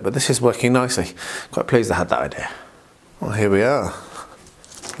get to it. But this is working nicely. Quite pleased I had that idea. Well, here we are.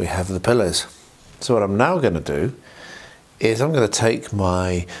 We have the pillars. So what I'm now going to do is I'm going to take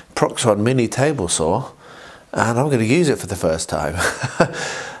my Proxxon mini table saw and I'm going to use it for the first time.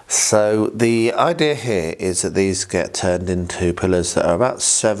 So the idea here is that these get turned into pillars that are about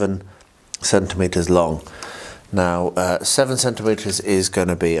 7 centimeters long. Now 7 centimeters is going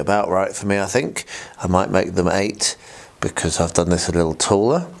to be about right for me, I think. I might make them 8 because I've done this a little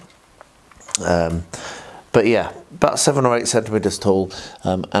taller. But yeah, about 7 or 8 centimeters tall,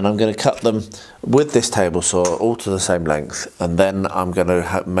 and I'm going to cut them with this table saw all to the same length, and then I'm going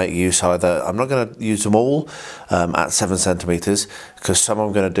to make use either, I'm not going to use them all at 7 centimeters because some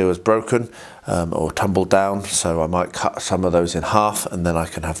I'm going to do as broken or tumbled down, so I might cut some of those in half and then I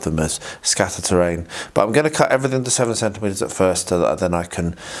can have them as scatter terrain. But I'm going to cut everything to 7 centimeters at first so that then I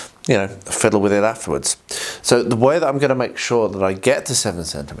can, you know, fiddle with it afterwards. So the way that I'm going to make sure that I get to 7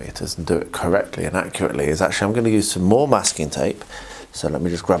 centimeters and do it correctly and accurately is actually I'm going to use some more masking tape. So let me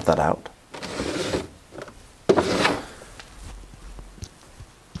just grab that out.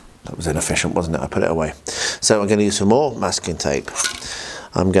 That was inefficient, wasn't it? I put it away. So I'm going to use some more masking tape.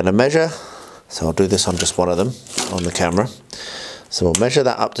 I'm going to measure, so I'll do this on just one of them on the camera. So we'll measure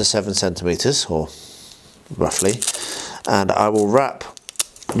that up to 7 centimeters, or roughly, and I will wrap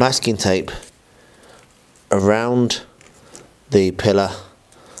masking tape around the pillar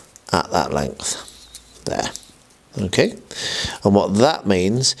at that length there. Okay, and what that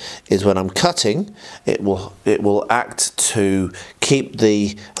means is when I'm cutting, it will act to keep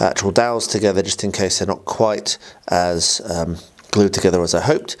the actual dowels together, just in case they're not quite as glued together as I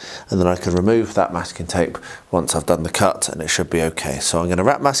hoped, and then I can remove that masking tape once I've done the cut and it should be okay. So I'm going to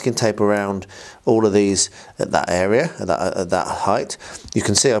wrap masking tape around all of these at that area, at that height. You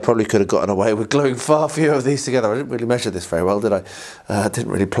can see I probably could have gotten away with gluing far fewer of these together. I didn't really measure this very well, did I? I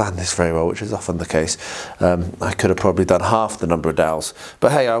didn't really plan this very well, which is often the case. I could have probably done half the number of dowels,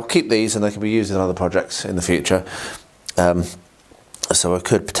 but hey, I'll keep these and they can be used in other projects in the future. So I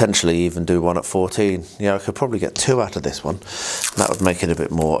could potentially even do one at 14. Yeah, I could probably get 2 out of this one. That would make it a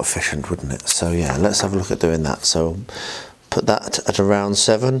bit more efficient, wouldn't it? So yeah, let's have a look at doing that. So put that at around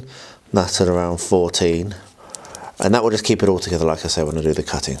 7, that at around 14. And that will just keep it all together, like I say, when I do the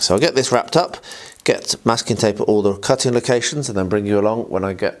cutting. So I'll get this wrapped up, get masking tape at all the cutting locations, and then bring you along when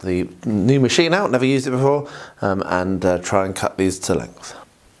I get the new machine out, never used it before, and try and cut these to length.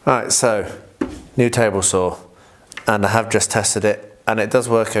 Alright, so new table saw, and I have just tested it, and it does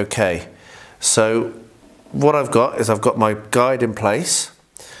work okay. So what I've got is I've got my guide in place,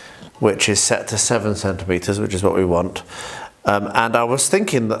 which is set to 7 centimeters, which is what we want. And I was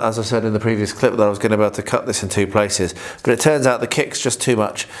thinking that, as I said in the previous clip, that I was going to be able to cut this in 2 places, but it turns out the kick's just too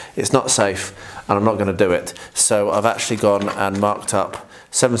much. It's not safe, and I'm not going to do it. So I've actually gone and marked up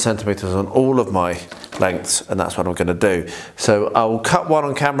 7 centimeters on all of my lengths, and that's what I'm going to do. So I'll cut one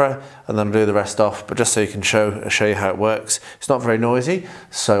on camera and then I'll do the rest off, but just so you can show you how it works. It's not very noisy,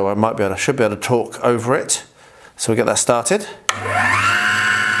 so I should be able to talk over it. So we get that started.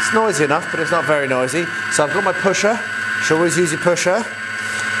 It's noisy enough, but it's not very noisy. So I've got my pusher. Should always use your pusher.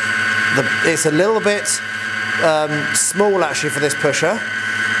 It's a little bit small actually for this pusher.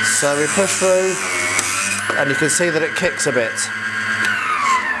 So we push through, and you can see that it kicks a bit,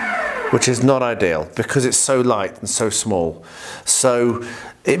 which is not ideal because it's so light and so small. So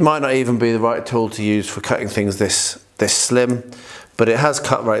it might not even be the right tool to use for cutting things this slim, but it has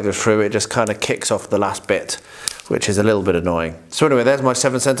cut right through. It just kind of kicks off the last bit, which is a little bit annoying. So anyway, there's my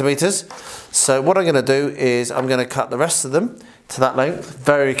 7 centimeters. So what I'm going to do is I'm going to cut the rest of them to that length,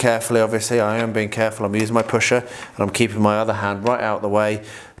 very carefully. Obviously, I am being careful. I'm using my pusher and I'm keeping my other hand right out the way.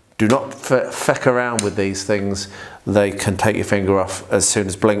 Do not feck around with these things. They can take your finger off as soon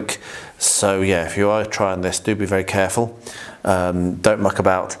as blink. So yeah, if you are trying this, do be very careful. Don't muck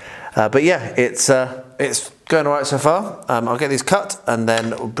about. But yeah, it's going all right so far. I'll get these cut and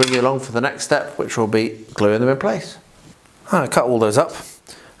then we'll bring you along for the next step, which will be gluing them in place. I cut all those up.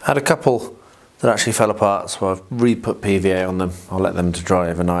 I had a couple that actually fell apart, so I've re-put PVA on them. I'll let them to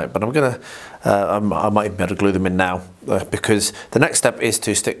dry overnight, but I'm gonna, I might even be able to glue them in now because the next step is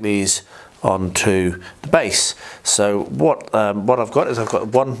to stick these onto the base. So what I've got is I've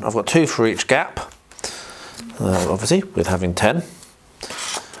got 2 for each gap, obviously with having 10.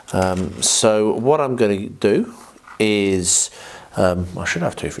 So what I'm going to do is, I should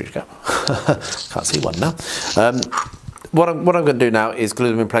have 2 for each gap. Can't see one now. What I'm going to do now is glue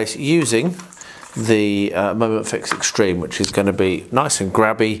them in place using the Moment Fix Extreme, which is going to be nice and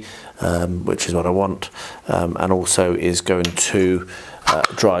grabby, which is what I want, and also is going to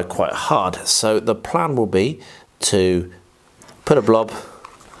dry quite hard. So the plan will be to put a blob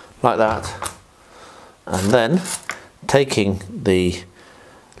like that, and then taking the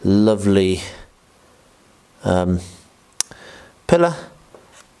lovely pillar,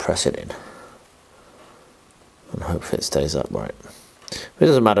 press it in, and hopefully it stays upright. It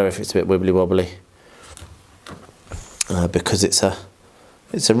doesn't matter if it's a bit wibbly wobbly because it's a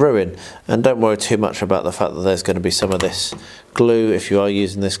it's a ruin. And don't worry too much about the fact that there's going to be some of this glue if you are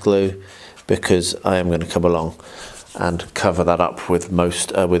using this glue, because I am going to come along and cover that up with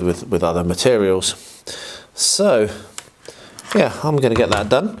most with other materials. So yeah, I'm going to get that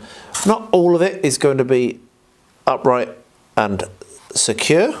done. Not all of it is going to be upright and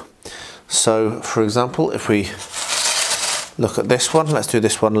secure. So for example, if we look at this one, let's do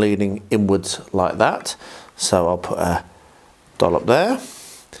this one leaning inwards like that. So I'll put a dollop there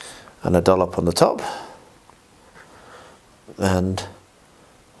and a dollop on the top, and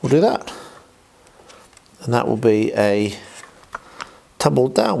we'll do that. And that will be a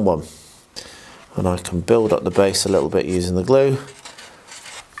tumbled down one. And I can build up the base a little bit using the glue,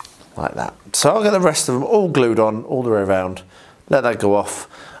 like that. So I'll get the rest of them all glued on all the way around, let that go off,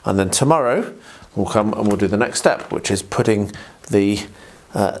 and then tomorrow we'll come and we'll do the next step, which is putting the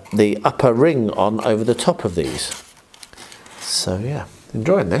upper ring on over the top of these. So yeah,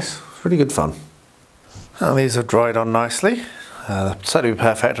 enjoying this, it's really good fun. And these have dried on nicely. Certainly be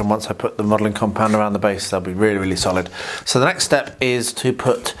perfect, and once I put the modelling compound around the base, they'll be really, really solid. So the next step is to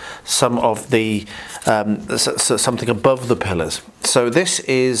put some of the something above the pillars. So this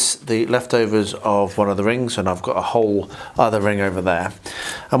is the leftovers of one of the rings, and I've got a whole other ring over there.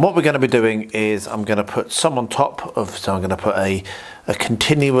 And what we're going to be doing is I'm going to put some on top of, so I'm going to put a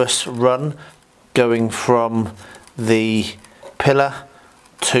continuous run going from the pillar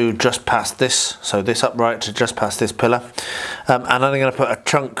to just past this, so this upright to just past this pillar, and then I'm going to put a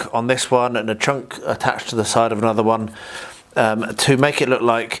chunk on this one and a chunk attached to the side of another one, to make it look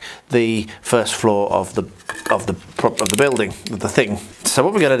like the first floor of the building, of the thing. So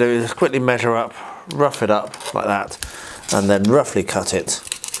what we're going to do is quickly measure up, rough it up like that, and then roughly cut it.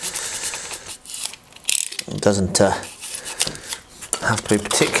 It doesn't have to be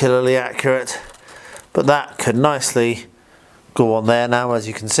particularly accurate, but that could nicely go on there now, as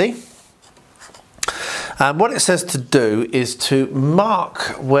you can see. And what it says to do is to mark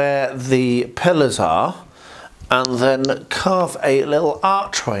where the pillars are and then carve a little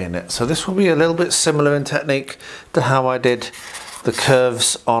archway in it. So this will be a little bit similar in technique to how I did the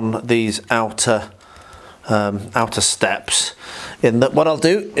curves on these outer steps. In that, what I'll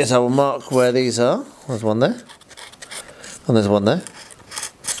do is I will mark where these are. There's one there, and there's one there.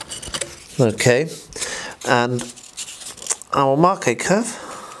 Okay, and I will mark a curve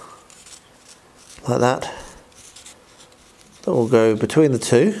like that will go between the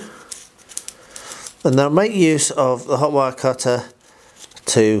two, and then I'll make use of the hot wire cutter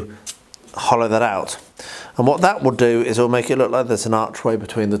to hollow that out. And what that will do is it'll make it look like there's an archway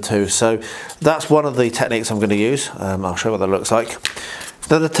between the two. So that's one of the techniques I'm going to use. I'll show you what that looks like.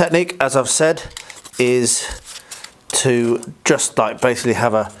 The other technique, as I've said, is to just like basically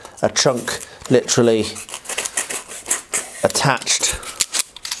have a chunk literally attached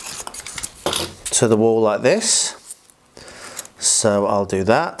to the wall like this. So I'll do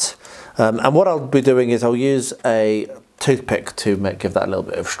that, and what I'll be doing is I'll use a toothpick to give that a little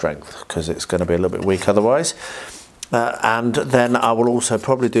bit of strength, because it's going to be a little bit weak otherwise. And then I will also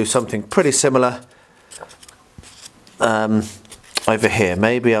probably do something pretty similar over here.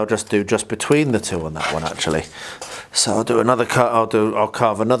 Maybe I'll just do just between the two on that one actually. So I'll do another cut. I'll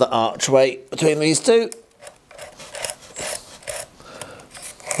carve another archway between these two,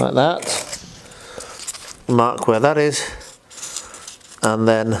 like that. Mark where that is, and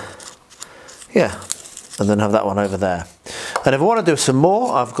then yeah, and then have that one over there. And if I want to do some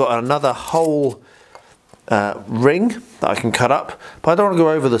more, I've got another whole ring that I can cut up, but I don't want to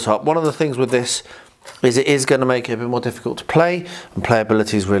go over the top. One of the things with this is it is going to make it a bit more difficult to play, and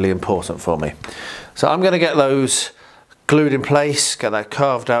playability is really important for me. So I'm going to get those glued in place, get that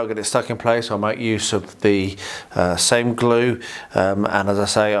carved out, get it stuck in place. I'll make use of the same glue, and as I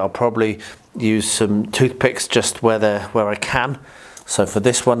say, I'll probably use some toothpicks just where I can. So for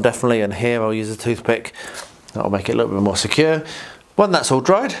this one definitely, and here I'll use a toothpick. That'll make it a little bit more secure. When that's all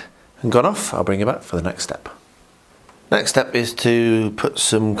dried and gone off, I'll bring you back for the next step. Next step is to put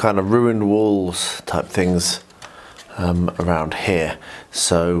some kind of ruined walls type things around here.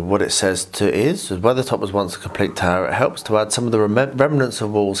 So what it says is, Weathertop was once a complete tower. It helps to add some of the remnants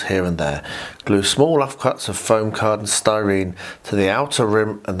of walls here and there. Glue small offcuts of foam card and styrene to the outer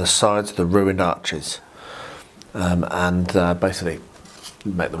rim and the sides of the ruined arches, and basically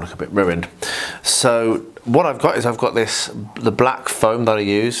make them look a bit ruined. So what I've got is the black foam that I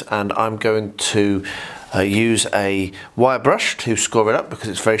use, and I'm going to use a wire brush to score it up because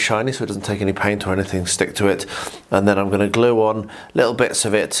it's very shiny, so it doesn't take any paint or anything to stick to it. And then I'm going to glue on little bits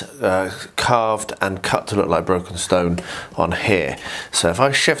of it carved and cut to look like broken stone on here. So if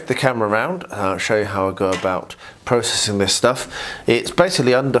I shift the camera around, I'll show you how I go about processing this stuff. It's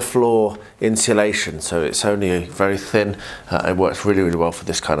basically underfloor insulation, so it's only very thin. It works really, really well for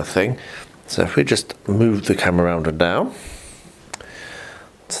this kind of thing. So if we just move the camera around and down,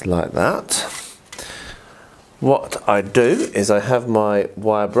 it's like that. What I do is I have my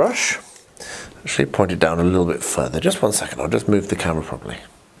wire brush, actually point it down a little bit further. Just one second, I'll just move the camera properly.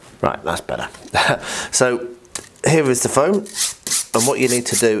 Right, that's better. So here is the foam, and what you need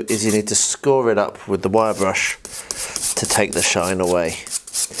to do is you need to score it up with the wire brush to take the shine away.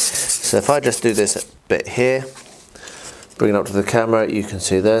 So if I just do this bit here, bring it up to the camera, you can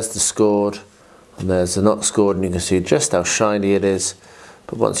see there's the scored and there's the not scored, and you can see just how shiny it is.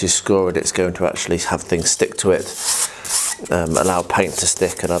 But once you score it, it's going to actually have things stick to it, allow paint to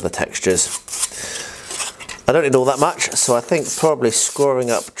stick and other textures. I don't need all that much, so I think probably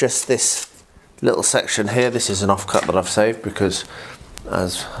scoring up just this little section here. This is an offcut that I've saved because,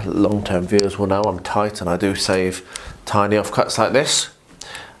 as long-term viewers will know, I'm tight and I do save tiny offcuts like this.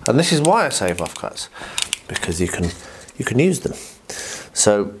 And this is why I save offcuts, because you can use them.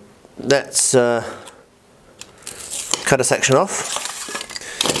 So let's cut a section off.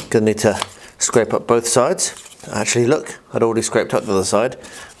 Gonna need to scrape up both sides. Actually, look, I'd already scraped up the other side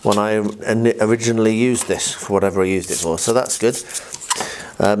when I originally used this for whatever I used it for, so that's good.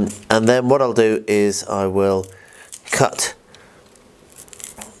 And then what I'll do is I will cut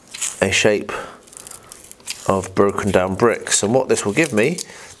a shape of broken down bricks, and what this will give me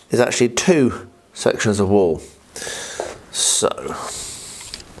is actually 2 sections of wall. So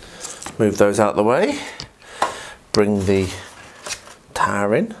move those out of the way, bring the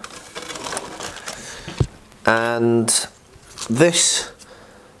tower in, and this,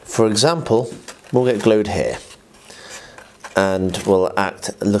 for example, will get glued here and will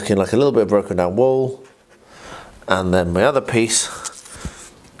act looking like a little bit of broken down wall, and then my other piece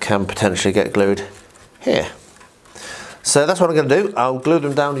can potentially get glued here. So that's what I'm going to do. I'll glue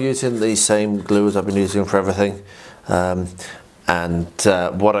them down using the same glue as I've been using for everything.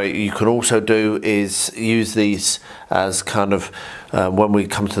 What you can also do is use these as kind of when we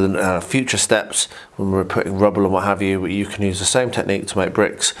come to the future steps, when we're putting rubble and what have you, you can use the same technique to make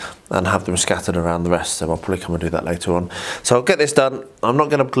bricks and have them scattered around the rest. So I'll probably come and do that later on. So I'll get this done. I'm not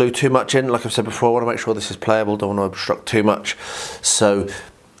going to glue too much in. Like I've said before, I want to make sure this is playable, don't want to obstruct too much. So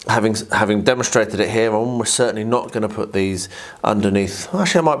having demonstrated it here, I'm almost certainly not going to put these underneath.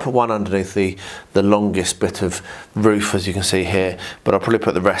 Actually, I might put one underneath the longest bit of roof, as you can see here, but I'll probably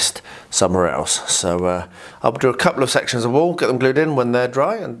put the rest somewhere else. So I'll do a couple of sections of wall, get them glued in. When they're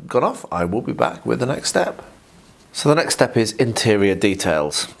dry and gone off, I will be back with the next step. So the next step is interior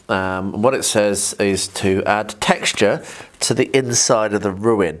details. What it says is to add texture to the inside of the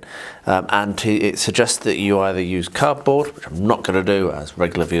ruin, and it suggests that you either use cardboard, which I'm not going to do, as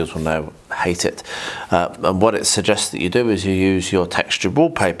regular viewers will know, hate it, and what it suggests that you do is you use your textured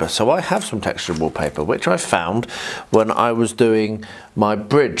wallpaper. So I have some textured wallpaper which I found when I was doing my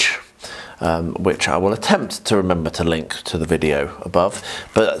bridge, which I will attempt to remember to link to the video above,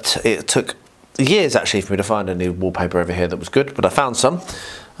 but it took years actually for me to find any wallpaper over here that was good, but I found some.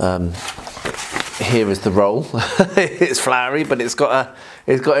 Here is the roll. It's flowery, but it's got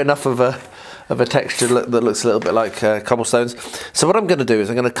enough of a texture that looks a little bit like cobblestones. So what I'm going to do is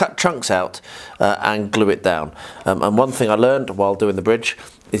I'm going to cut chunks out and glue it down. And one thing I learned while doing the bridge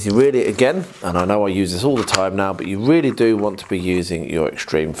is you really, again, and I know I use this all the time now, but you really do want to be using your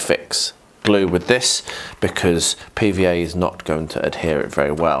extreme fix glue with this, because PVA is not going to adhere it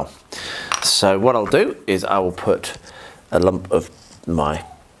very well. So what I'll do is I will put a lump of my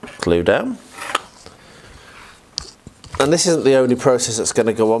glue down, and this isn't the only process that's going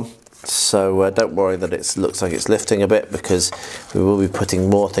to go on, so don't worry that it looks like it's lifting a bit, because we will be putting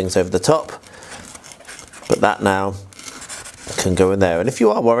more things over the top, but that now can go in there. And if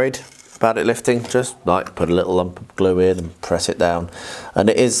you are worried about it lifting, just like put a little lump of glue in and press it down. And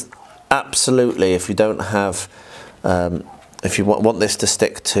it is absolutely, if you don't have if you want this to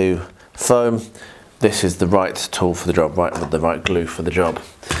stick to foam, this is the right tool for the job, the right glue for the job.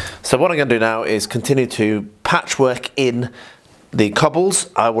 So what I'm going to do now is continue to patchwork in the cobbles.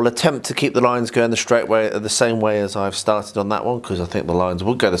 I will attempt to keep the lines going the same way as I've started on that one, because I think the lines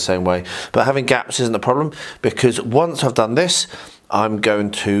will go the same way, but having gaps isn't a problem, because once I've done this, I'm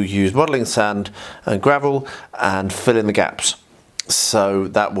going to use modelling sand and gravel and fill in the gaps. So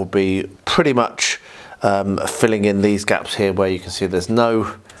that will be pretty much filling in these gaps here where you can see there's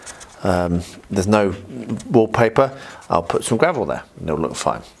no there's no wallpaper, I'll put some gravel there and it'll look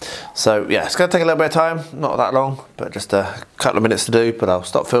fine. So yeah, it's going to take a little bit of time, not that long, but just a couple of minutes to do, but I'll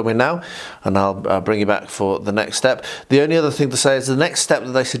stop filming now and I'll bring you back for the next step. The only other thing to say is the next step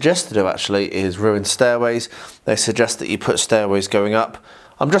that they suggest to do actually is ruin stairways. They suggest that you put stairways going up.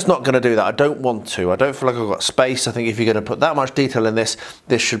 I'm just not going to do that. I don't want to. I don't feel like I've got space. I think if you're going to put that much detail in this,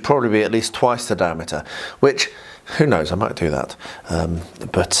 this should probably be at least twice the diameter, which, who knows, I might do that.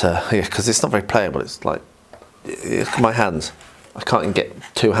 Yeah, because it's not very playable. It's like, my hands. I can't even get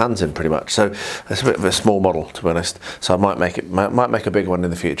two hands in pretty much. So it's a bit of a small model, to be honest. So I might make a big one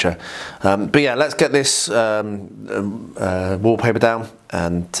in the future. But yeah, let's get this wallpaper down,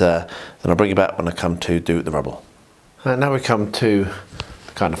 and then I'll bring you back when I come to do the rubble. And now we come to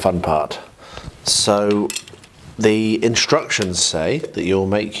kind of fun part. So the instructions say that you'll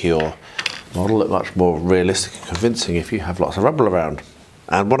make your model look much more realistic and convincing if you have lots of rubble around,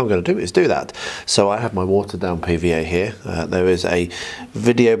 and what I'm going to do is do that. So I have my watered down PVA here. There is a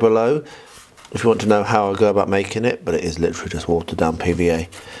video below if you want to know how I go about making it, but it is literally just watered down PVA.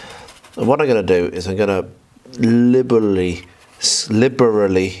 And what I'm going to do is I'm going to liberally,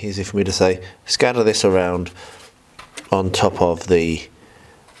 easy for me to say, scatter this around on top of the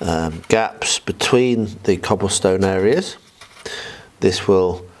gaps between the cobblestone areas. This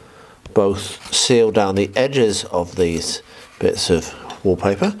will both seal down the edges of these bits of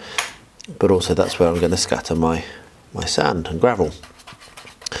wallpaper, but also that's where I'm going to scatter my sand and gravel.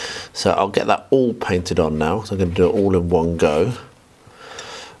 So I'll get that all painted on now. So I'm going to do it all in one go.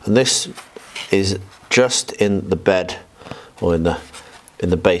 And this is just in the bed, or in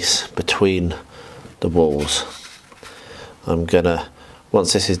the base between the walls. I'm gonna,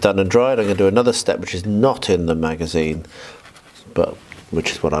 once this is done and dried, I'm going to do another step which is not in the magazine, but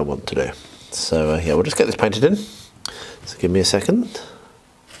which is what I want to do. So yeah, we'll just get this painted in. So give me a second.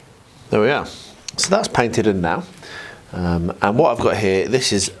 There we are. So that's painted in now. And what I've got here,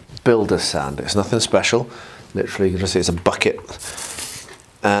 this is builder's sand. It's nothing special. Literally, you can just see it's a bucket.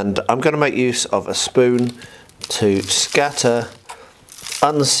 And I'm going to make use of a spoon to scatter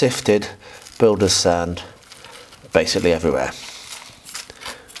unsifted builder's sand basically everywhere.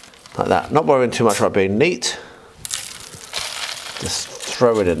 Like that. Not worrying too much about being neat. Just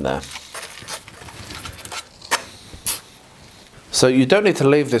throw it in there. So you don't need to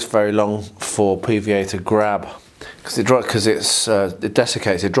leave this very long for PVA to grab, because it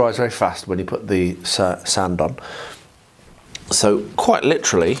desiccates. It dries very fast when you put the sand on. So quite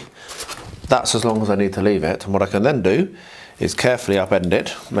literally, that's as long as I need to leave it. And what I can then do is carefully upend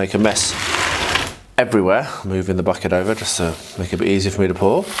it, make a mess everywhere, moving the bucket over just to make it a bit easier for me to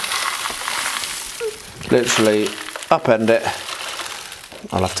pour. Literally upend it.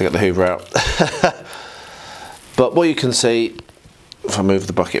 I'll have to get the hoover out. But what you can see, if I move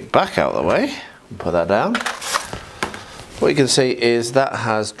the bucket back out of the way and put that down, what you can see is that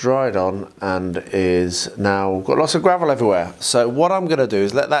has dried on and is now got lots of gravel everywhere. So what I'm going to do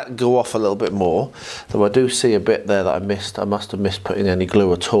is let that go off a little bit more. Though I do see a bit there that I missed. I must have missed putting any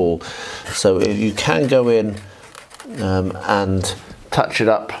glue at all. So you can go in and touch it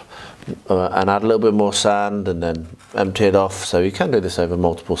up and add a little bit more sand and then empty it off. So you can do this over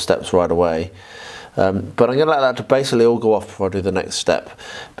multiple steps right away. But I'm going to let that to basically all go off before I do the next step,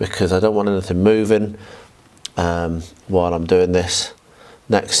 because I don't want anything moving while I'm doing this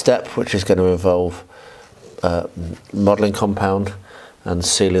next step, which is going to involve modelling compound and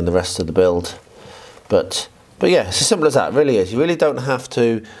sealing the rest of the build. But yeah, it's as simple as that. It really is. You really don't have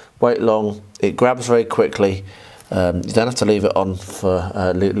to wait long. It grabs very quickly. You don't have to leave it on for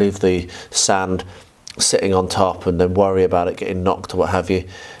leave the sand sitting on top and then worry about it getting knocked or what have you.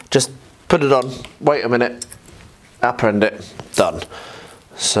 Just put it on, wait a minute, upend it, done.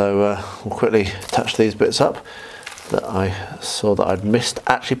 So we'll quickly touch these bits up that I saw that I'd missed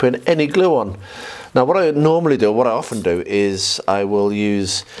actually putting any glue on. Now what I normally do, what I often do, is I will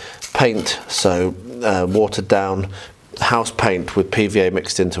use paint, so watered down house paint with PVA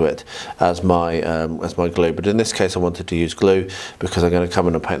mixed into it as my glue. But in this case I wanted to use glue because I'm going to come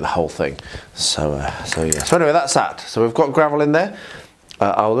in and paint the whole thing. So yeah. So anyway, that's that. So we've got gravel in there.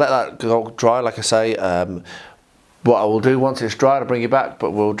 I'll let that go dry, like I say. What I will do once it's dried, I'll bring you back,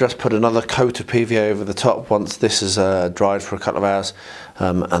 but we'll just put another coat of PVA over the top once this is dried for a couple of hours,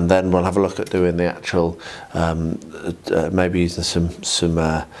 and then we'll have a look at doing the actual, maybe using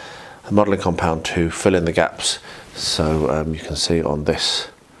some modelling compound to fill in the gaps. So you can see on this,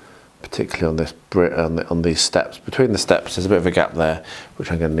 particularly on this on these steps, between the steps there's a bit of a gap there,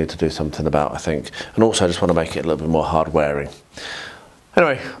 which I'm going to need to do something about, I think. And also I just want to make it a little bit more hard wearing.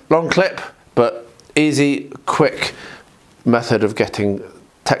 Anyway, long clip, but easy, quick method of getting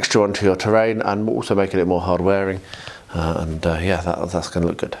texture onto your terrain and also making it more hard wearing. Yeah, that's going to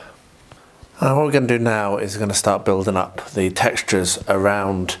look good. What we're going to do now is going to start building up the textures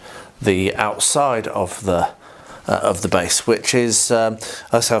around the outside of the base, which is,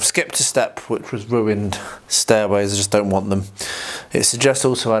 I've skipped a step which was ruined stairways. I just don't want them. It suggests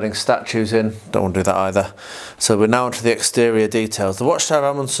also adding statues in, don't want to do that either. So we're now onto the exterior details. The watchtower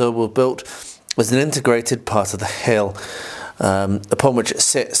of Amundsen was built as an integrated part of the hill upon which it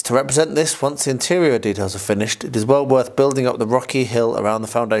sits. To represent this, once the interior details are finished, it is well worth building up the rocky hill around the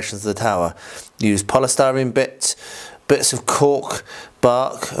foundations of the tower. Use polystyrene bits of cork,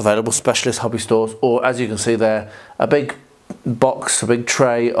 bark, available specialist hobby stores, or as you can see there, a big box, a big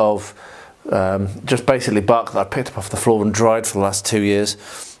tray of just basically bark that I picked up off the floor and dried for the last 2 years,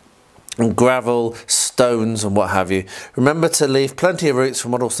 and gravel, stones and what have you. Remember to leave plenty of routes for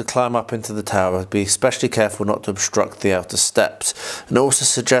models to climb up into the tower. Be especially careful not to obstruct the outer steps, and also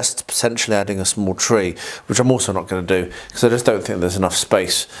suggest potentially adding a small tree, which I'm also not going to do because I just don't think there's enough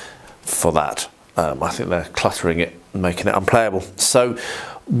space for that. I think they're cluttering it and making it unplayable. So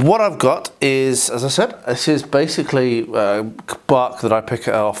what I've got is, as I said, this is basically bark that I pick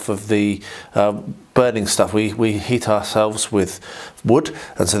off of the burning stuff. We heat ourselves with wood,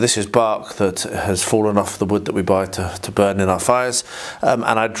 and so this is bark that has fallen off the wood that we buy to burn in our fires, and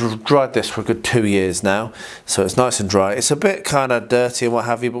I dried this for a good 2 years now, so it's nice and dry. It's a bit kind of dirty and what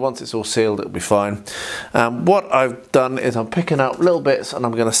have you, but once it's all sealed it'll be fine. What I've done is I'm picking out little bits and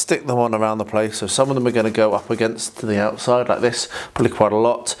I'm going to stick them on around the place. So some of them are going to go up against the outside like this, probably quite a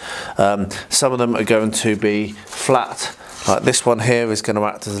lot. Some of them are going to be flat, like this one here is going to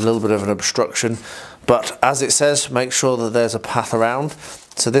act as a little bit of an obstruction, but as it says, make sure that there's a path around.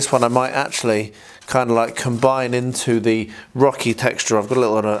 So this one I might actually kind of like combine into the rocky texture. I've got a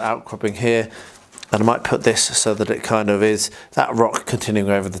little outcropping here, and I might put this so that it kind of is that rock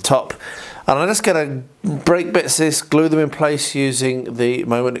continuing over the top. And I'm just going to break bits of this, glue them in place using the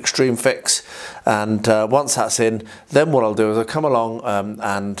Moment Extreme Fix, and once that's in, then what I'll do is I'll come along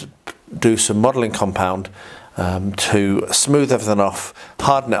and do some modelling compound to smooth everything off,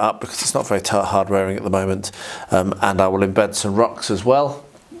 harden it up because it's not very hard wearing at the moment, and I will embed some rocks as well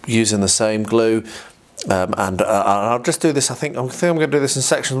using the same glue. And I'll just do this, I think I'm going to do this in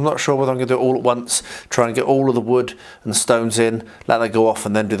sections. I'm not sure whether I'm going to do it all at once, try and get all of the wood and stones in, let that go off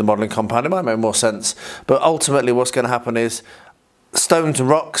and then do the modelling compound. It might make more sense, but ultimately what's going to happen is stones and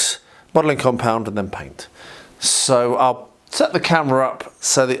rocks, modelling compound and then paint. So I'll set the camera up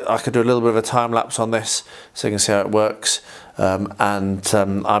so that I can do a little bit of a time lapse on this so you can see how it works. I'm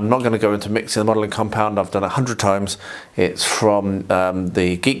not going to go into mixing the modelling compound. I've done it 100 times. It's from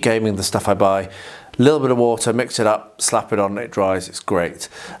the BGiME, the stuff I buy. A little bit of water, mix it up, slap it on, it dries, it's great.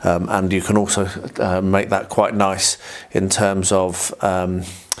 And you can also make that quite nice in terms of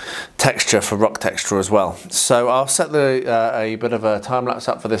texture for rock texture as well. So I'll set a bit of a time lapse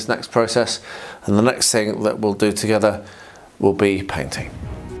up for this next process, and the next thing that we'll do together will be painting.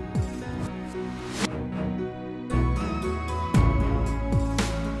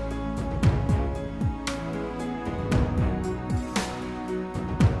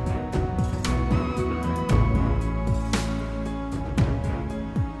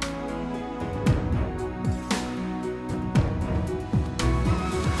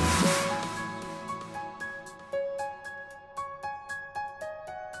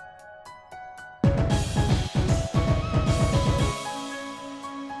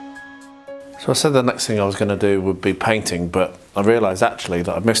 So I said the next thing I was going to do would be painting, but I realised actually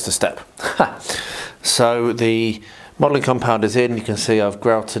that I've missed a step. So the modelling compound is in. You can see I've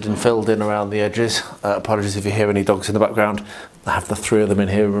grouted and filled in around the edges. Apologies if you hear any dogs in the background. I have the 3 of them in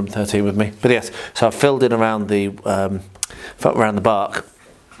here in room 13 with me. But yes, so I've filled in around the bark.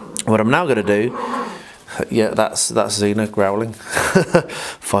 What I'm now going to do, yeah, that's Xena growling,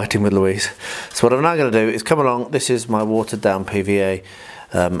 fighting with Louise. So what I'm now going to do is come along. This is my watered down PVA.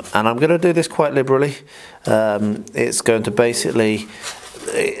 And I'm going to do this quite liberally. It's going to basically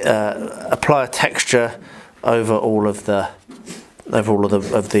apply a texture over all of the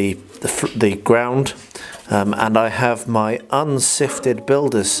ground, and I have my unsifted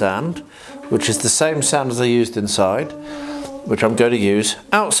builder's sand, which is the same sand as I used inside, which I'm going to use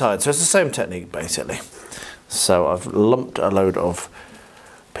outside. So it's the same technique basically. So I've lumped a load of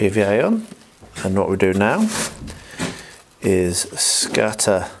PVA on, and what we do now is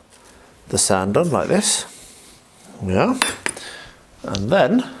scatter the sand on like this, yeah, and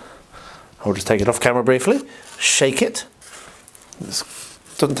then I'll just take it off camera briefly, shake it. It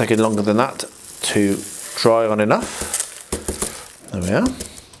doesn't take any longer than that to dry on enough. There we are.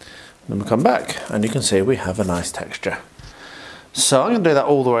 Then we'll come back and you can see we have a nice texture. So I'm going to do that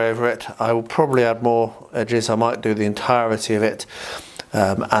all the way over it. I will probably add more edges. I might do the entirety of it.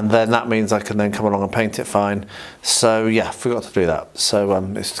 And then that means I can then come along and paint it fine. So yeah, forgot to do that. So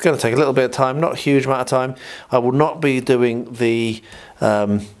it's going to take a little bit of time, not a huge amount of time. I will not be doing the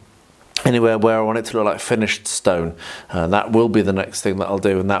anywhere where I want it to look like finished stone. That will be the next thing that I'll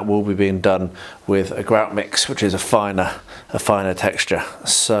do, and that will be being done with a grout mix, which is a finer texture.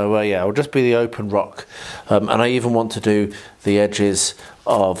 So yeah, it'll just be the open rock. And I even want to do the edges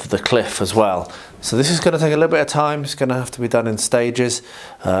of the cliff as well. So this is going to take a little bit of time. It's going to have to be done in stages,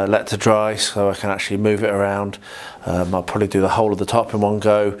 let to dry so I can actually move it around. I'll probably do the whole of the top in one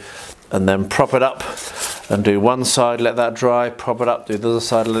go and then prop it up and do one side, let that dry, prop it up, do the other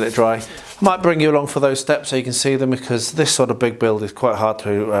side, let it dry. I might bring you along for those steps so you can see them, because this sort of big build is quite hard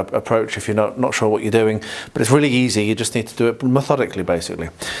to approach if you're not sure what you're doing, but it's really easy. You just need to do it methodically, basically.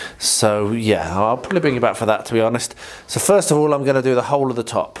 So yeah, I'll probably bring you back for that, to be honest. So first of all, I'm going to do the whole of the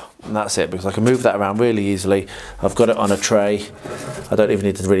top, and that's it, because I can move that around really easily. I've got it on a tray. I don't even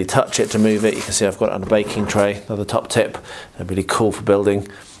need to really touch it to move it. You can see I've got it on a baking tray, another top tip. They're really cool for building.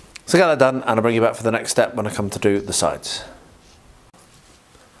 So get that done, and I'll bring you back for the next step when I come to do the sides.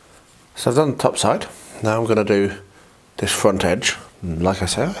 So I've done the top side. Now I'm going to do this front edge. And like I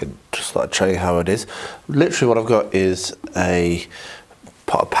say, I just thought I'd show you how it is. Literally what I've got is a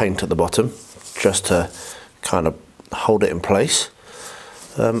pot of paint at the bottom, just to kind of hold it in place.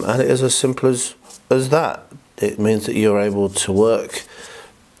 And it is as simple as that. It means that you're able to work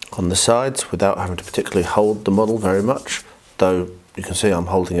on the sides without having to particularly hold the model very much, though you can see I'm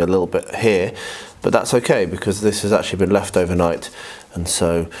holding it a little bit here, but that's okay because this has actually been left overnight, and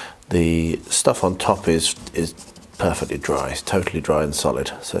so the stuff on top is perfectly dry. It's totally dry and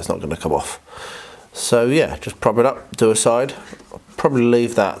solid, so it's not going to come off. So yeah, just prop it up, do a side. I'll probably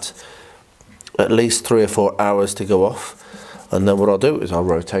leave that at least 3 or 4 hours to go off, and then what I'll do is I'll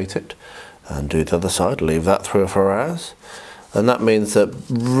rotate it and do the other side, leave that 3 or 4 hours, and that means that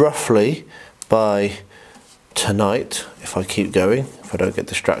roughly by tonight, if I keep going, if I don't get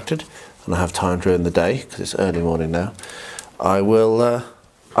distracted and I have time during the day, because it's early morning now, I will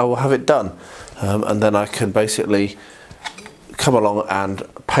have it done, and then I can basically come along and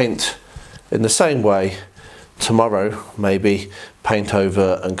paint in the same way tomorrow. Maybe paint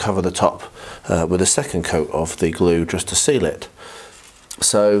over and cover the top with a second coat of the glue just to seal it.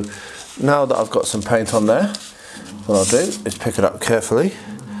 So now that I've got some paint on there, what I'll do is pick it up carefully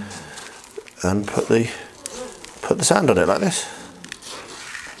and put the sand on it like this.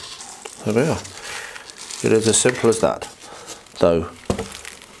 There we are. It is as simple as that, though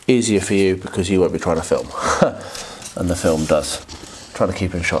easier for you because you won't be trying to film and the film does. Trying to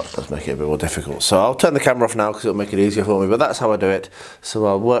keep in shot does make it a bit more difficult. So I'll turn the camera off now because it'll make it easier for me, but that's how I do it. So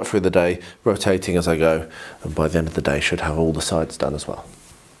I'll work through the day, rotating as I go, and by the end of the day should have all the sides done as well.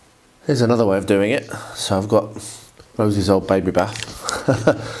 Here's another way of doing it. So I've got Rosie's old baby bath,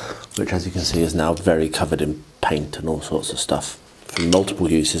 which as you can see is now very covered in paint and all sorts of stuff for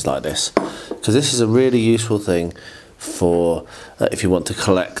multiple uses like this, because this is a really useful thing for if you want to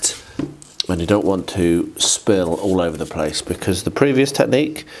collect and you don't want to spill all over the place, because the previous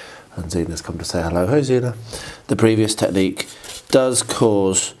technique, and Zena's come to say hello, hi Zena, the previous technique does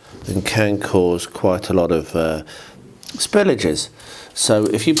cause and can cause quite a lot of spillages. So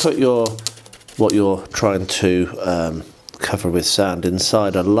if you put what you're trying to cover with sand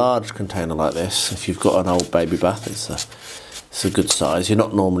inside a large container like this, if you've got an old baby bath, it's a good size. You're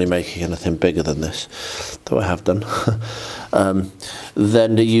not normally making anything bigger than this, though I have done.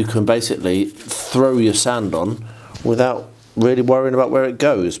 Then you can basically throw your sand on without really worrying about where it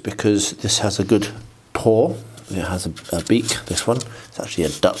goes, because this has a good pour. It has a beak, this one. It's actually a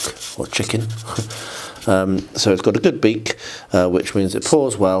duck or chicken. So it's got a good beak, which means it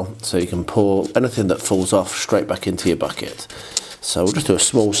pours well, so you can pour anything that falls off straight back into your bucket. So we'll just do a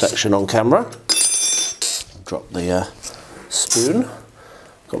small section on camera. Drop the spoon.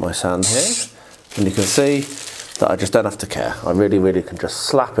 Got my sand here, and you can see that I just don't have to care. I really can just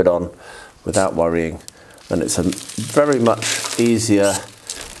slap it on without worrying, and it's a very much easier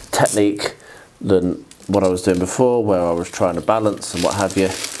technique than what I was doing before, where I was trying to balance and what have you.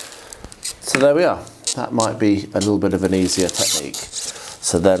 So there we are. That might be a little bit of an easier technique.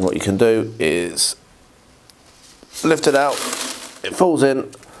 So then what you can do is lift it out, it falls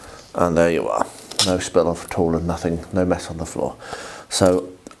in, and there you are. No spill off at all and nothing, no mess on the floor. So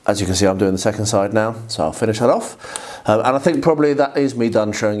as you can see, I'm doing the second side now, so I'll finish that off. And I think probably that is me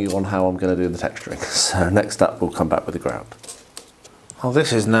done showing you on how I'm going to do the texturing. So next up, we'll come back with the ground. Well,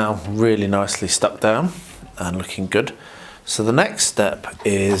 this is now really nicely stuck down and looking good. So the next step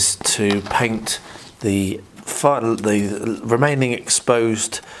is to paint the the remaining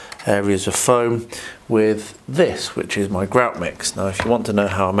exposed areas of foam with this, which is my grout mix. Now if you want to know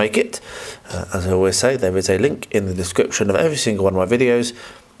how I make it, as I always say, there is a link in the description of every single one of my videos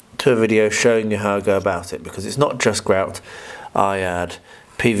to a video showing you how I go about it, because it's not just grout. I add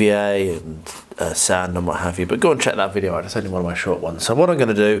PVA and sand and what have you, but go and check that video out. It's only one of my short ones. So what I'm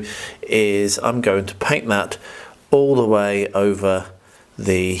going to do is I'm going to paint that all the way over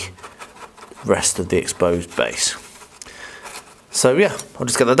the rest of the exposed base. So yeah, I'll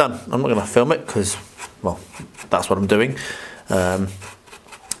just get that done. I'm not going to film it because, well, that's what I'm doing. Yeah,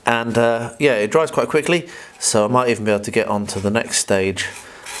 it dries quite quickly, so I might even be able to get on to the next stage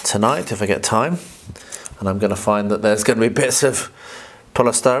tonight if I get time. And I'm going to find that there's going to be bits of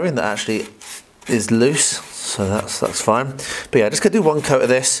polystyrene that actually is loose, so that's fine. But yeah, just going to do one coat of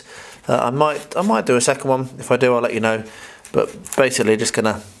this. I might do a second one. If I do, I'll let you know. But basically, just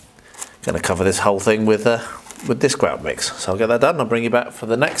gonna cover this whole thing with this grout mix. So I'll get that done. I'll bring you back for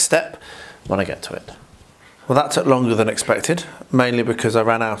the next step when I get to it. Well, that took longer than expected, mainly because I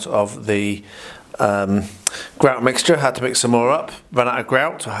ran out of the grout mixture. Had to mix some more up. Ran out of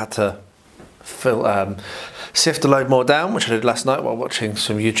grout, so I had to sift a load more down, which I did last night while watching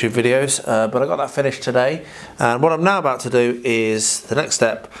some YouTube videos. But I got that finished today. And what I'm now about to do is the next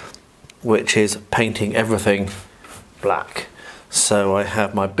step, which is painting everything black. So I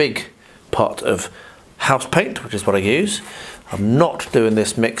have my big pot of house paint, which is what I use. I'm not doing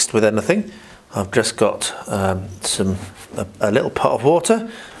this mixed with anything. I've just got a little pot of water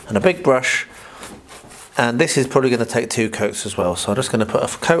and a big brush, and this is probably going to take 2 coats as well. So I'm just going to put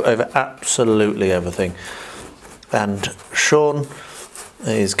a coat over absolutely everything. And Sean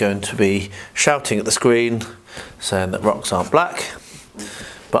is going to be shouting at the screen saying that rocks aren't black,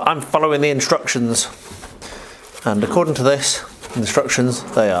 but I'm following the instructions, and according to this instructions,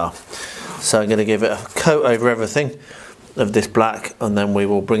 they are. So I'm going to give it a coat over everything of this black, and then we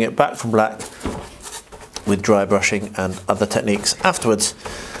will bring it back from black with dry brushing and other techniques afterwards.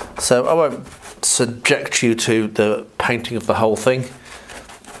 So I won't subject you to the painting of the whole thing.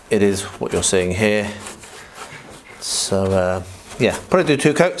 It is what you're seeing here. So yeah, probably do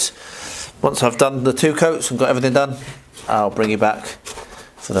 2 coats. Once I've done the 2 coats and got everything done, I'll bring you back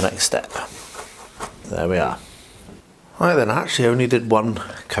for the next step. There we are. Right then, I actually only did 1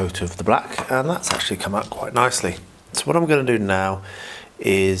 coat of the black, and that's actually come out quite nicely. So what I'm going to do now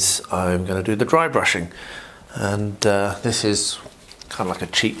is I'm going to do the dry brushing, and this is kind of like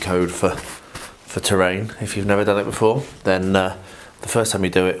a cheat code for terrain. If you've never done it before, then the first time you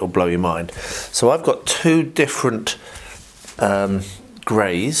do it will blow your mind. So I've got 2 different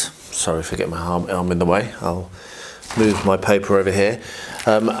greys. Sorry if I get my arm in the way. I'll move my paper over here.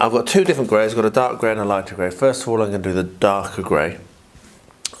 I've got 2 different greys. I've got a dark grey and a lighter grey. First of all, I'm going to do the darker grey,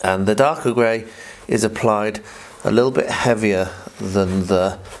 and the darker grey is applied a little bit heavier than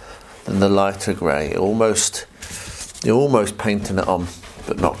the lighter grey. You're almost painting it on,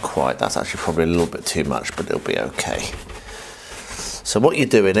 but not quite. That's actually probably a little bit too much, but it'll be okay. So what you're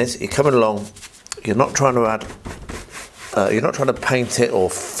doing is you're coming along. You're not trying to add. You're not trying to paint it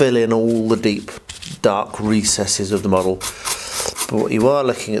or fill in all the deep, dark recesses of the model. But what you are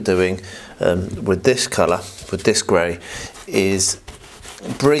looking at doing with this colour, with this grey, is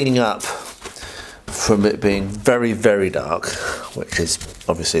bringing up from it being very, very dark, which is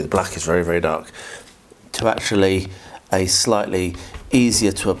obviously the black is very, very dark, to actually a slightly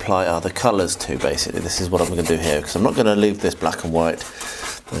easier to apply other colours to. Basically, this is what I'm going to do here, because I'm not going to leave this black and white.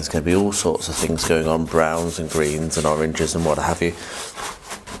 There's going to be all sorts of things going on, browns and greens and oranges and what have you,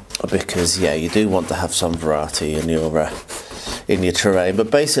 because yeah, you do want to have some variety in your terrain.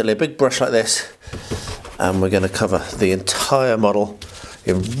 But basically a big brush like this, and we're going to cover the entire model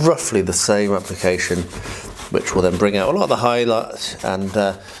in roughly the same application, which will then bring out a lot of the highlights and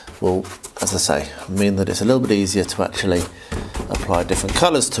will, as I say, mean that it's a little bit easier to actually apply different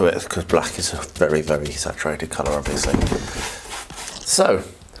colours to it, because black is a very, very saturated colour, obviously. So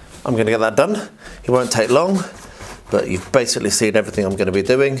I'm going to get that done. It won't take long, but you've basically seen everything I'm going to be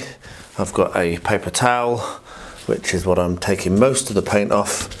doing. I've got a paper towel, which is what I'm taking most of the paint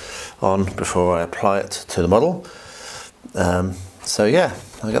off on before I apply it to the model. So yeah,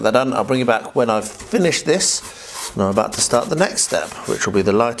 I'll get that done. I'll bring you back when I've finished this, and I'm about to start the next step, which will be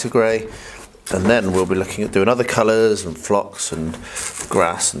the lighter grey, and then we'll be looking at doing other colours and flocks and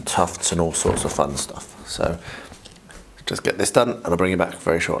grass and tufts and all sorts of fun stuff. So just get this done and I'll bring you back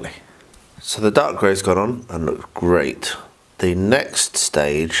very shortly. So the dark grey's gone on and looks great. The next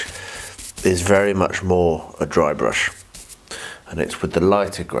stage is very much more a dry brush, and it's with the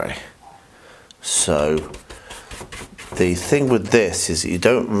lighter grey. So The thing with this is that you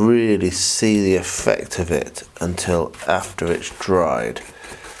don't really see the effect of it until after it's dried.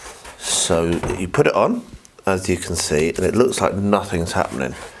 So you put it on, as you can see, and it looks like nothing's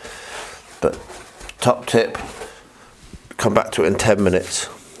happening. But top tip, come back to it in 10 minutes.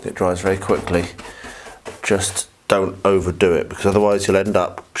 It dries very quickly. Just don't overdo it, because otherwise you'll end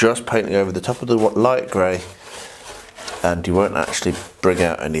up just painting over the top of the light grey and you won't actually bring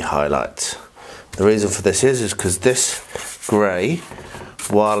out any highlights. The reason for this is because this grey,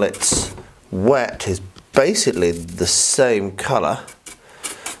 while it's wet, is basically the same colour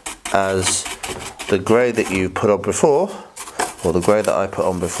as the grey that you put on before, or the grey that I put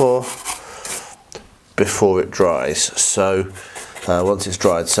on before it dries. So once it's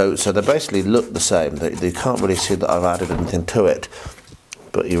dried, so they basically look the same. You can't really see that I've added anything to it,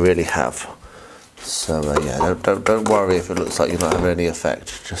 but you really have. So yeah, don't worry if it looks like you're not having any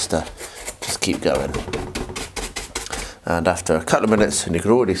effect. Just keep going. And after a couple of minutes, and you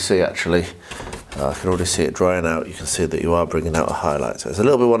can already see actually, I can already see it drying out. You can see that you are bringing out a highlight. So it's a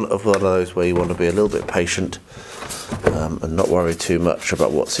little bit one of those where you want to be a little bit patient and not worry too much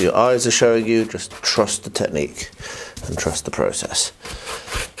about what your eyes are showing you. Just trust the technique and trust the process.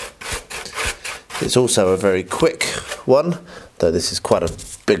 It's also a very quick one, though this is quite a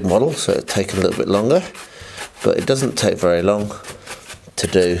big model, so it's taken a little bit longer, but it doesn't take very long to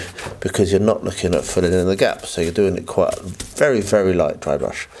do because you're not looking at filling in the gap, so you're doing it quite very light dry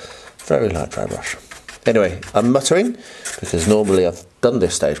brush. Very light dry brush. Anyway, I'm muttering because normally I've done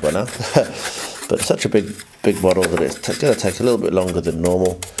this stage by now, but it's such a big model that it's going to take a little bit longer than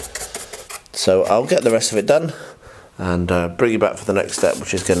normal. So I'll get the rest of it done and bring you back for the next step,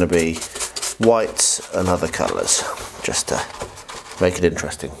 which is going to be whites and other colours, just to make it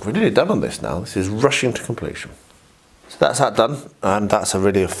interesting. We're nearly done on this now. This is rushing to completion. So that's that done, and that's a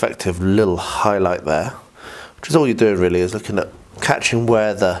really effective little highlight there, which is all you're doing really, is looking at catching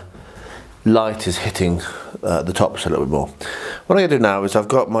where the light is hitting the tops a little bit more. What I'm going to do now is I've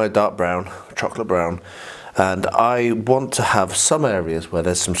got my dark brown, chocolate brown, and I want to have some areas where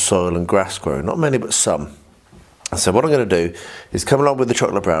there's some soil and grass growing, not many but some. So what I'm going to do is come along with the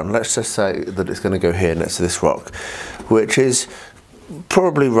chocolate brown. Let's just say that it's going to go here next to this rock, which is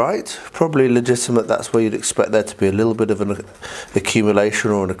probably right, probably legitimate. That's where you'd expect there to be a little bit of an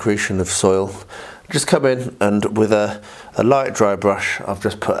accumulation or an accretion of soil. Just come in and with a light dry brush, I've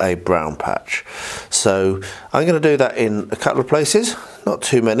just put a brown patch. So I'm going to do that in a couple of places, not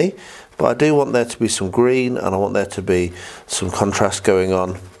too many, but I do want there to be some green and I want there to be some contrast going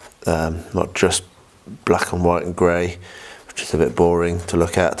on, not just black and white and grey, which is a bit boring to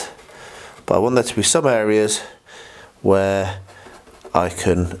look at. But I want there to be some areas where I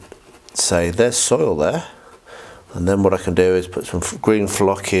can say there's soil there, and then what I can do is put some green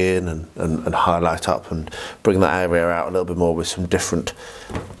flock in and highlight up and bring that area out a little bit more with some different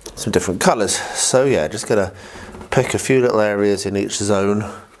colours. So yeah, just gonna pick a few little areas in each zone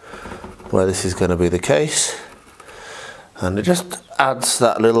where this is going to be the case, and it just adds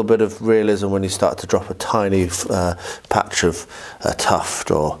that little bit of realism when you start to drop a tiny patch of a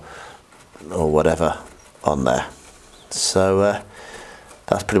tuft or whatever on there. So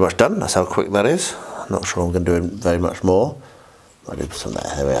that's pretty much done. That's how quick that is. I'm not sure I'm going to do very much more. I'll do some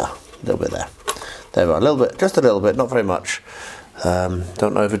there. There we are. A little bit there. There we are. A little bit, just a little bit, not very much.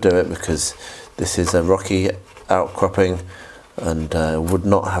 Don't overdo it because this is a rocky outcropping and would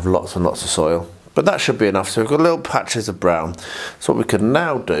not have lots and lots of soil. But that should be enough. So we've got little patches of brown. So what we can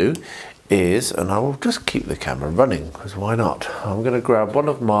now do is, and I will just keep the camera running because why not? I'm going to grab one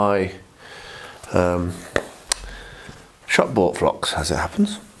of my shop bought flocks, as it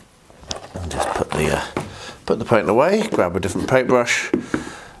happens, and just put the paint away, grab a different paintbrush,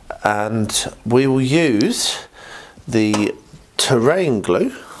 and we will use the terrain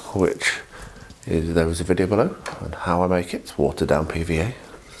glue, which is, there is a video below on how I make it. It's watered down PVA,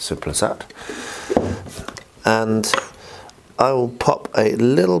 simple as that. And I will pop a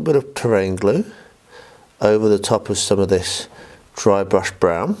little bit of terrain glue over the top of some of this dry brush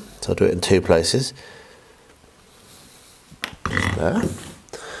brown. So I'll do it in two places. There.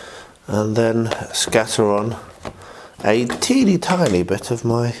 And then scatter on a teeny tiny bit of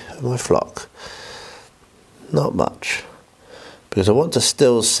my flock. Not much, because I want to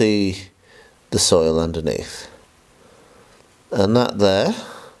still see the soil underneath. And that there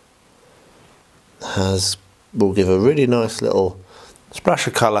will give a really nice little splash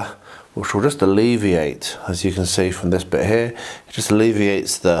of colour, which will just alleviate, as you can see from this bit here, it just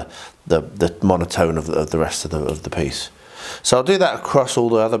alleviates the monotone of the rest of the piece. So I'll do that across all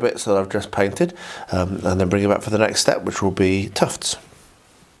the other bits that I've just painted, and then bring it back for the next step, which will be tufts.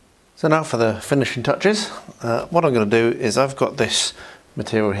 So now for the finishing touches. What I'm going to do is I've got this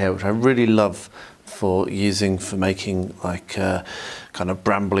material here which I really love for using for making like kind of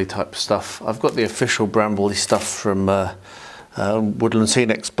brambly type stuff. I've got the official brambly stuff from Woodland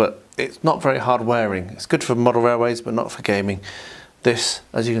Scenics, but it's not very hard wearing. It's good for model railways but not for gaming. This,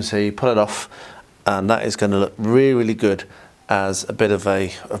 as you can see, you pull it off and that is going to look really, really good as a bit of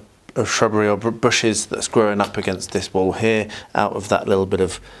a shrubbery or bushes that's growing up against this wall here out of that little bit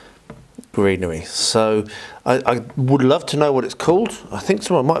of greenery. So I would love to know what it's called. I think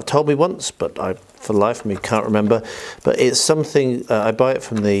someone might have told me once, but I for the life of me can't remember. But it's something, I buy it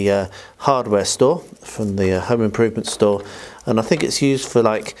from the hardware store, from the home improvement store, and I think it's used for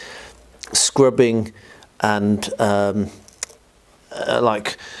like scrubbing and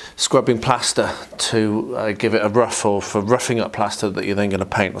like scrubbing plaster to give it a rough, or for roughing up plaster that you're then going to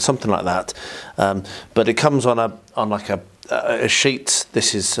paint or something like that. But it comes on like a sheet.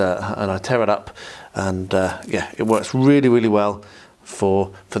 This is and I tear it up, and yeah, it works really, really well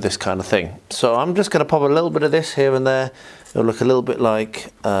for this kind of thing. So I'm just going to pop a little bit of this here and there. It'll look a little bit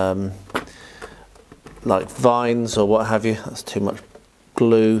like vines or what have you. That's too much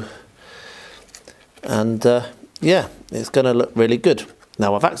glue, and yeah, it's going to look really good.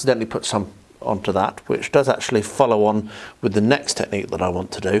 Now I've accidentally put some onto that, which does actually follow on with the next technique that I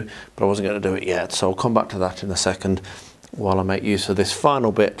want to do, but I wasn't going to do it yet, so I'll come back to that in a second while I make use of this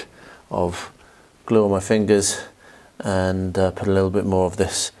final bit of glue on my fingers and put a little bit more of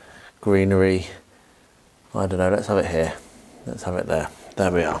this greenery. I don't know, let's have it here, let's have it there.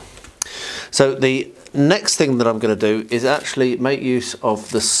 There we are. So the next thing that I'm going to do is actually make use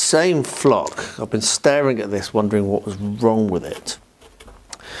of the same flock. I've been staring at this wondering what was wrong with it.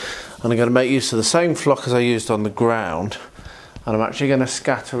 And I'm going to make use of the same flock as I used on the ground, and I'm actually going to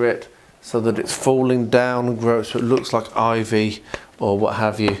scatter it so that it's falling down and grows so it looks like ivy or what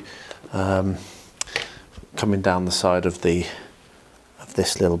have you, coming down the side of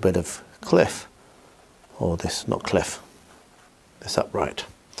this little bit of cliff, or this, not cliff, this upright.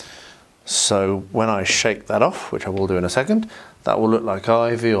 So when I shake that off, which I will do in a second, that will look like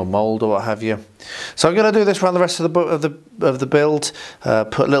ivy or mould or what have you. So I'm going to do this around the rest of the build.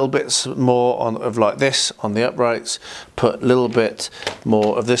 Put little bits more of like this on the uprights. Put a little bit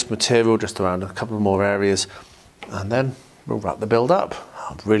more of this material just around a couple more areas, and then we'll wrap the build up.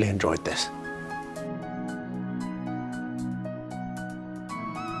 I've really enjoyed this.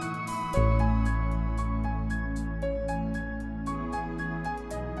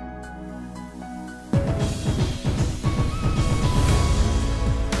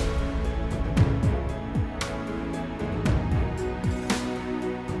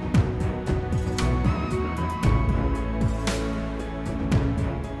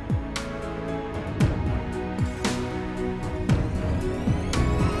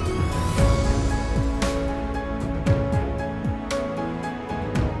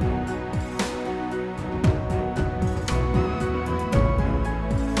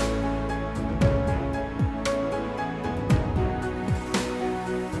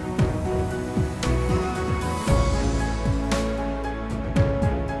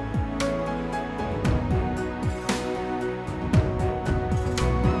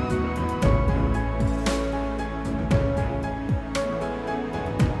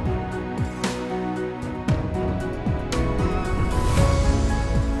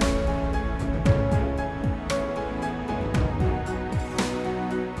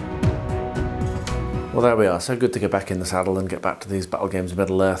 Well, there we are. So good to get back in the saddle and get back to these Battle Games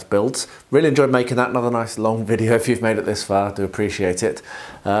Middle-earth builds. Really enjoyed making that. Another nice long video if you've made it this far. I do appreciate it.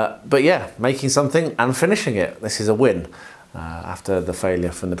 But yeah, making something and finishing it. This is a win after the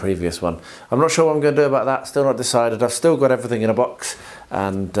failure from the previous one. I'm not sure what I'm going to do about that. Still not decided. I've still got everything in a box.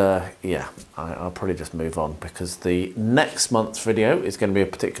 And yeah, I'll probably just move on, because the next month's video is going to be a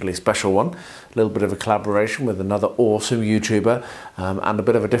particularly special one. A little bit of a collaboration with another awesome YouTuber, and a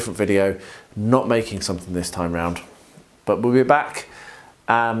bit of a different video. Not making something this time round, but we'll be back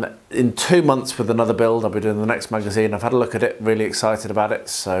in 2 months with another build. I'll be doing the next magazine. I've had a look at it, really excited about it.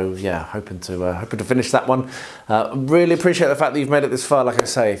 So yeah, hoping to finish that one. Really appreciate the fact that you've made it this far. Like I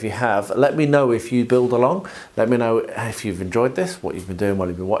say, if you have, let me know if you build along. Let me know if you've enjoyed this, what you've been doing while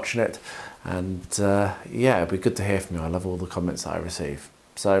you've been watching it. And yeah, it'd be good to hear from you. I love all the comments that I receive.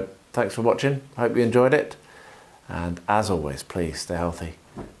 So thanks for watching. I hope you enjoyed it. And as always, please stay healthy,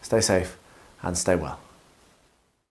 stay safe, and stay well.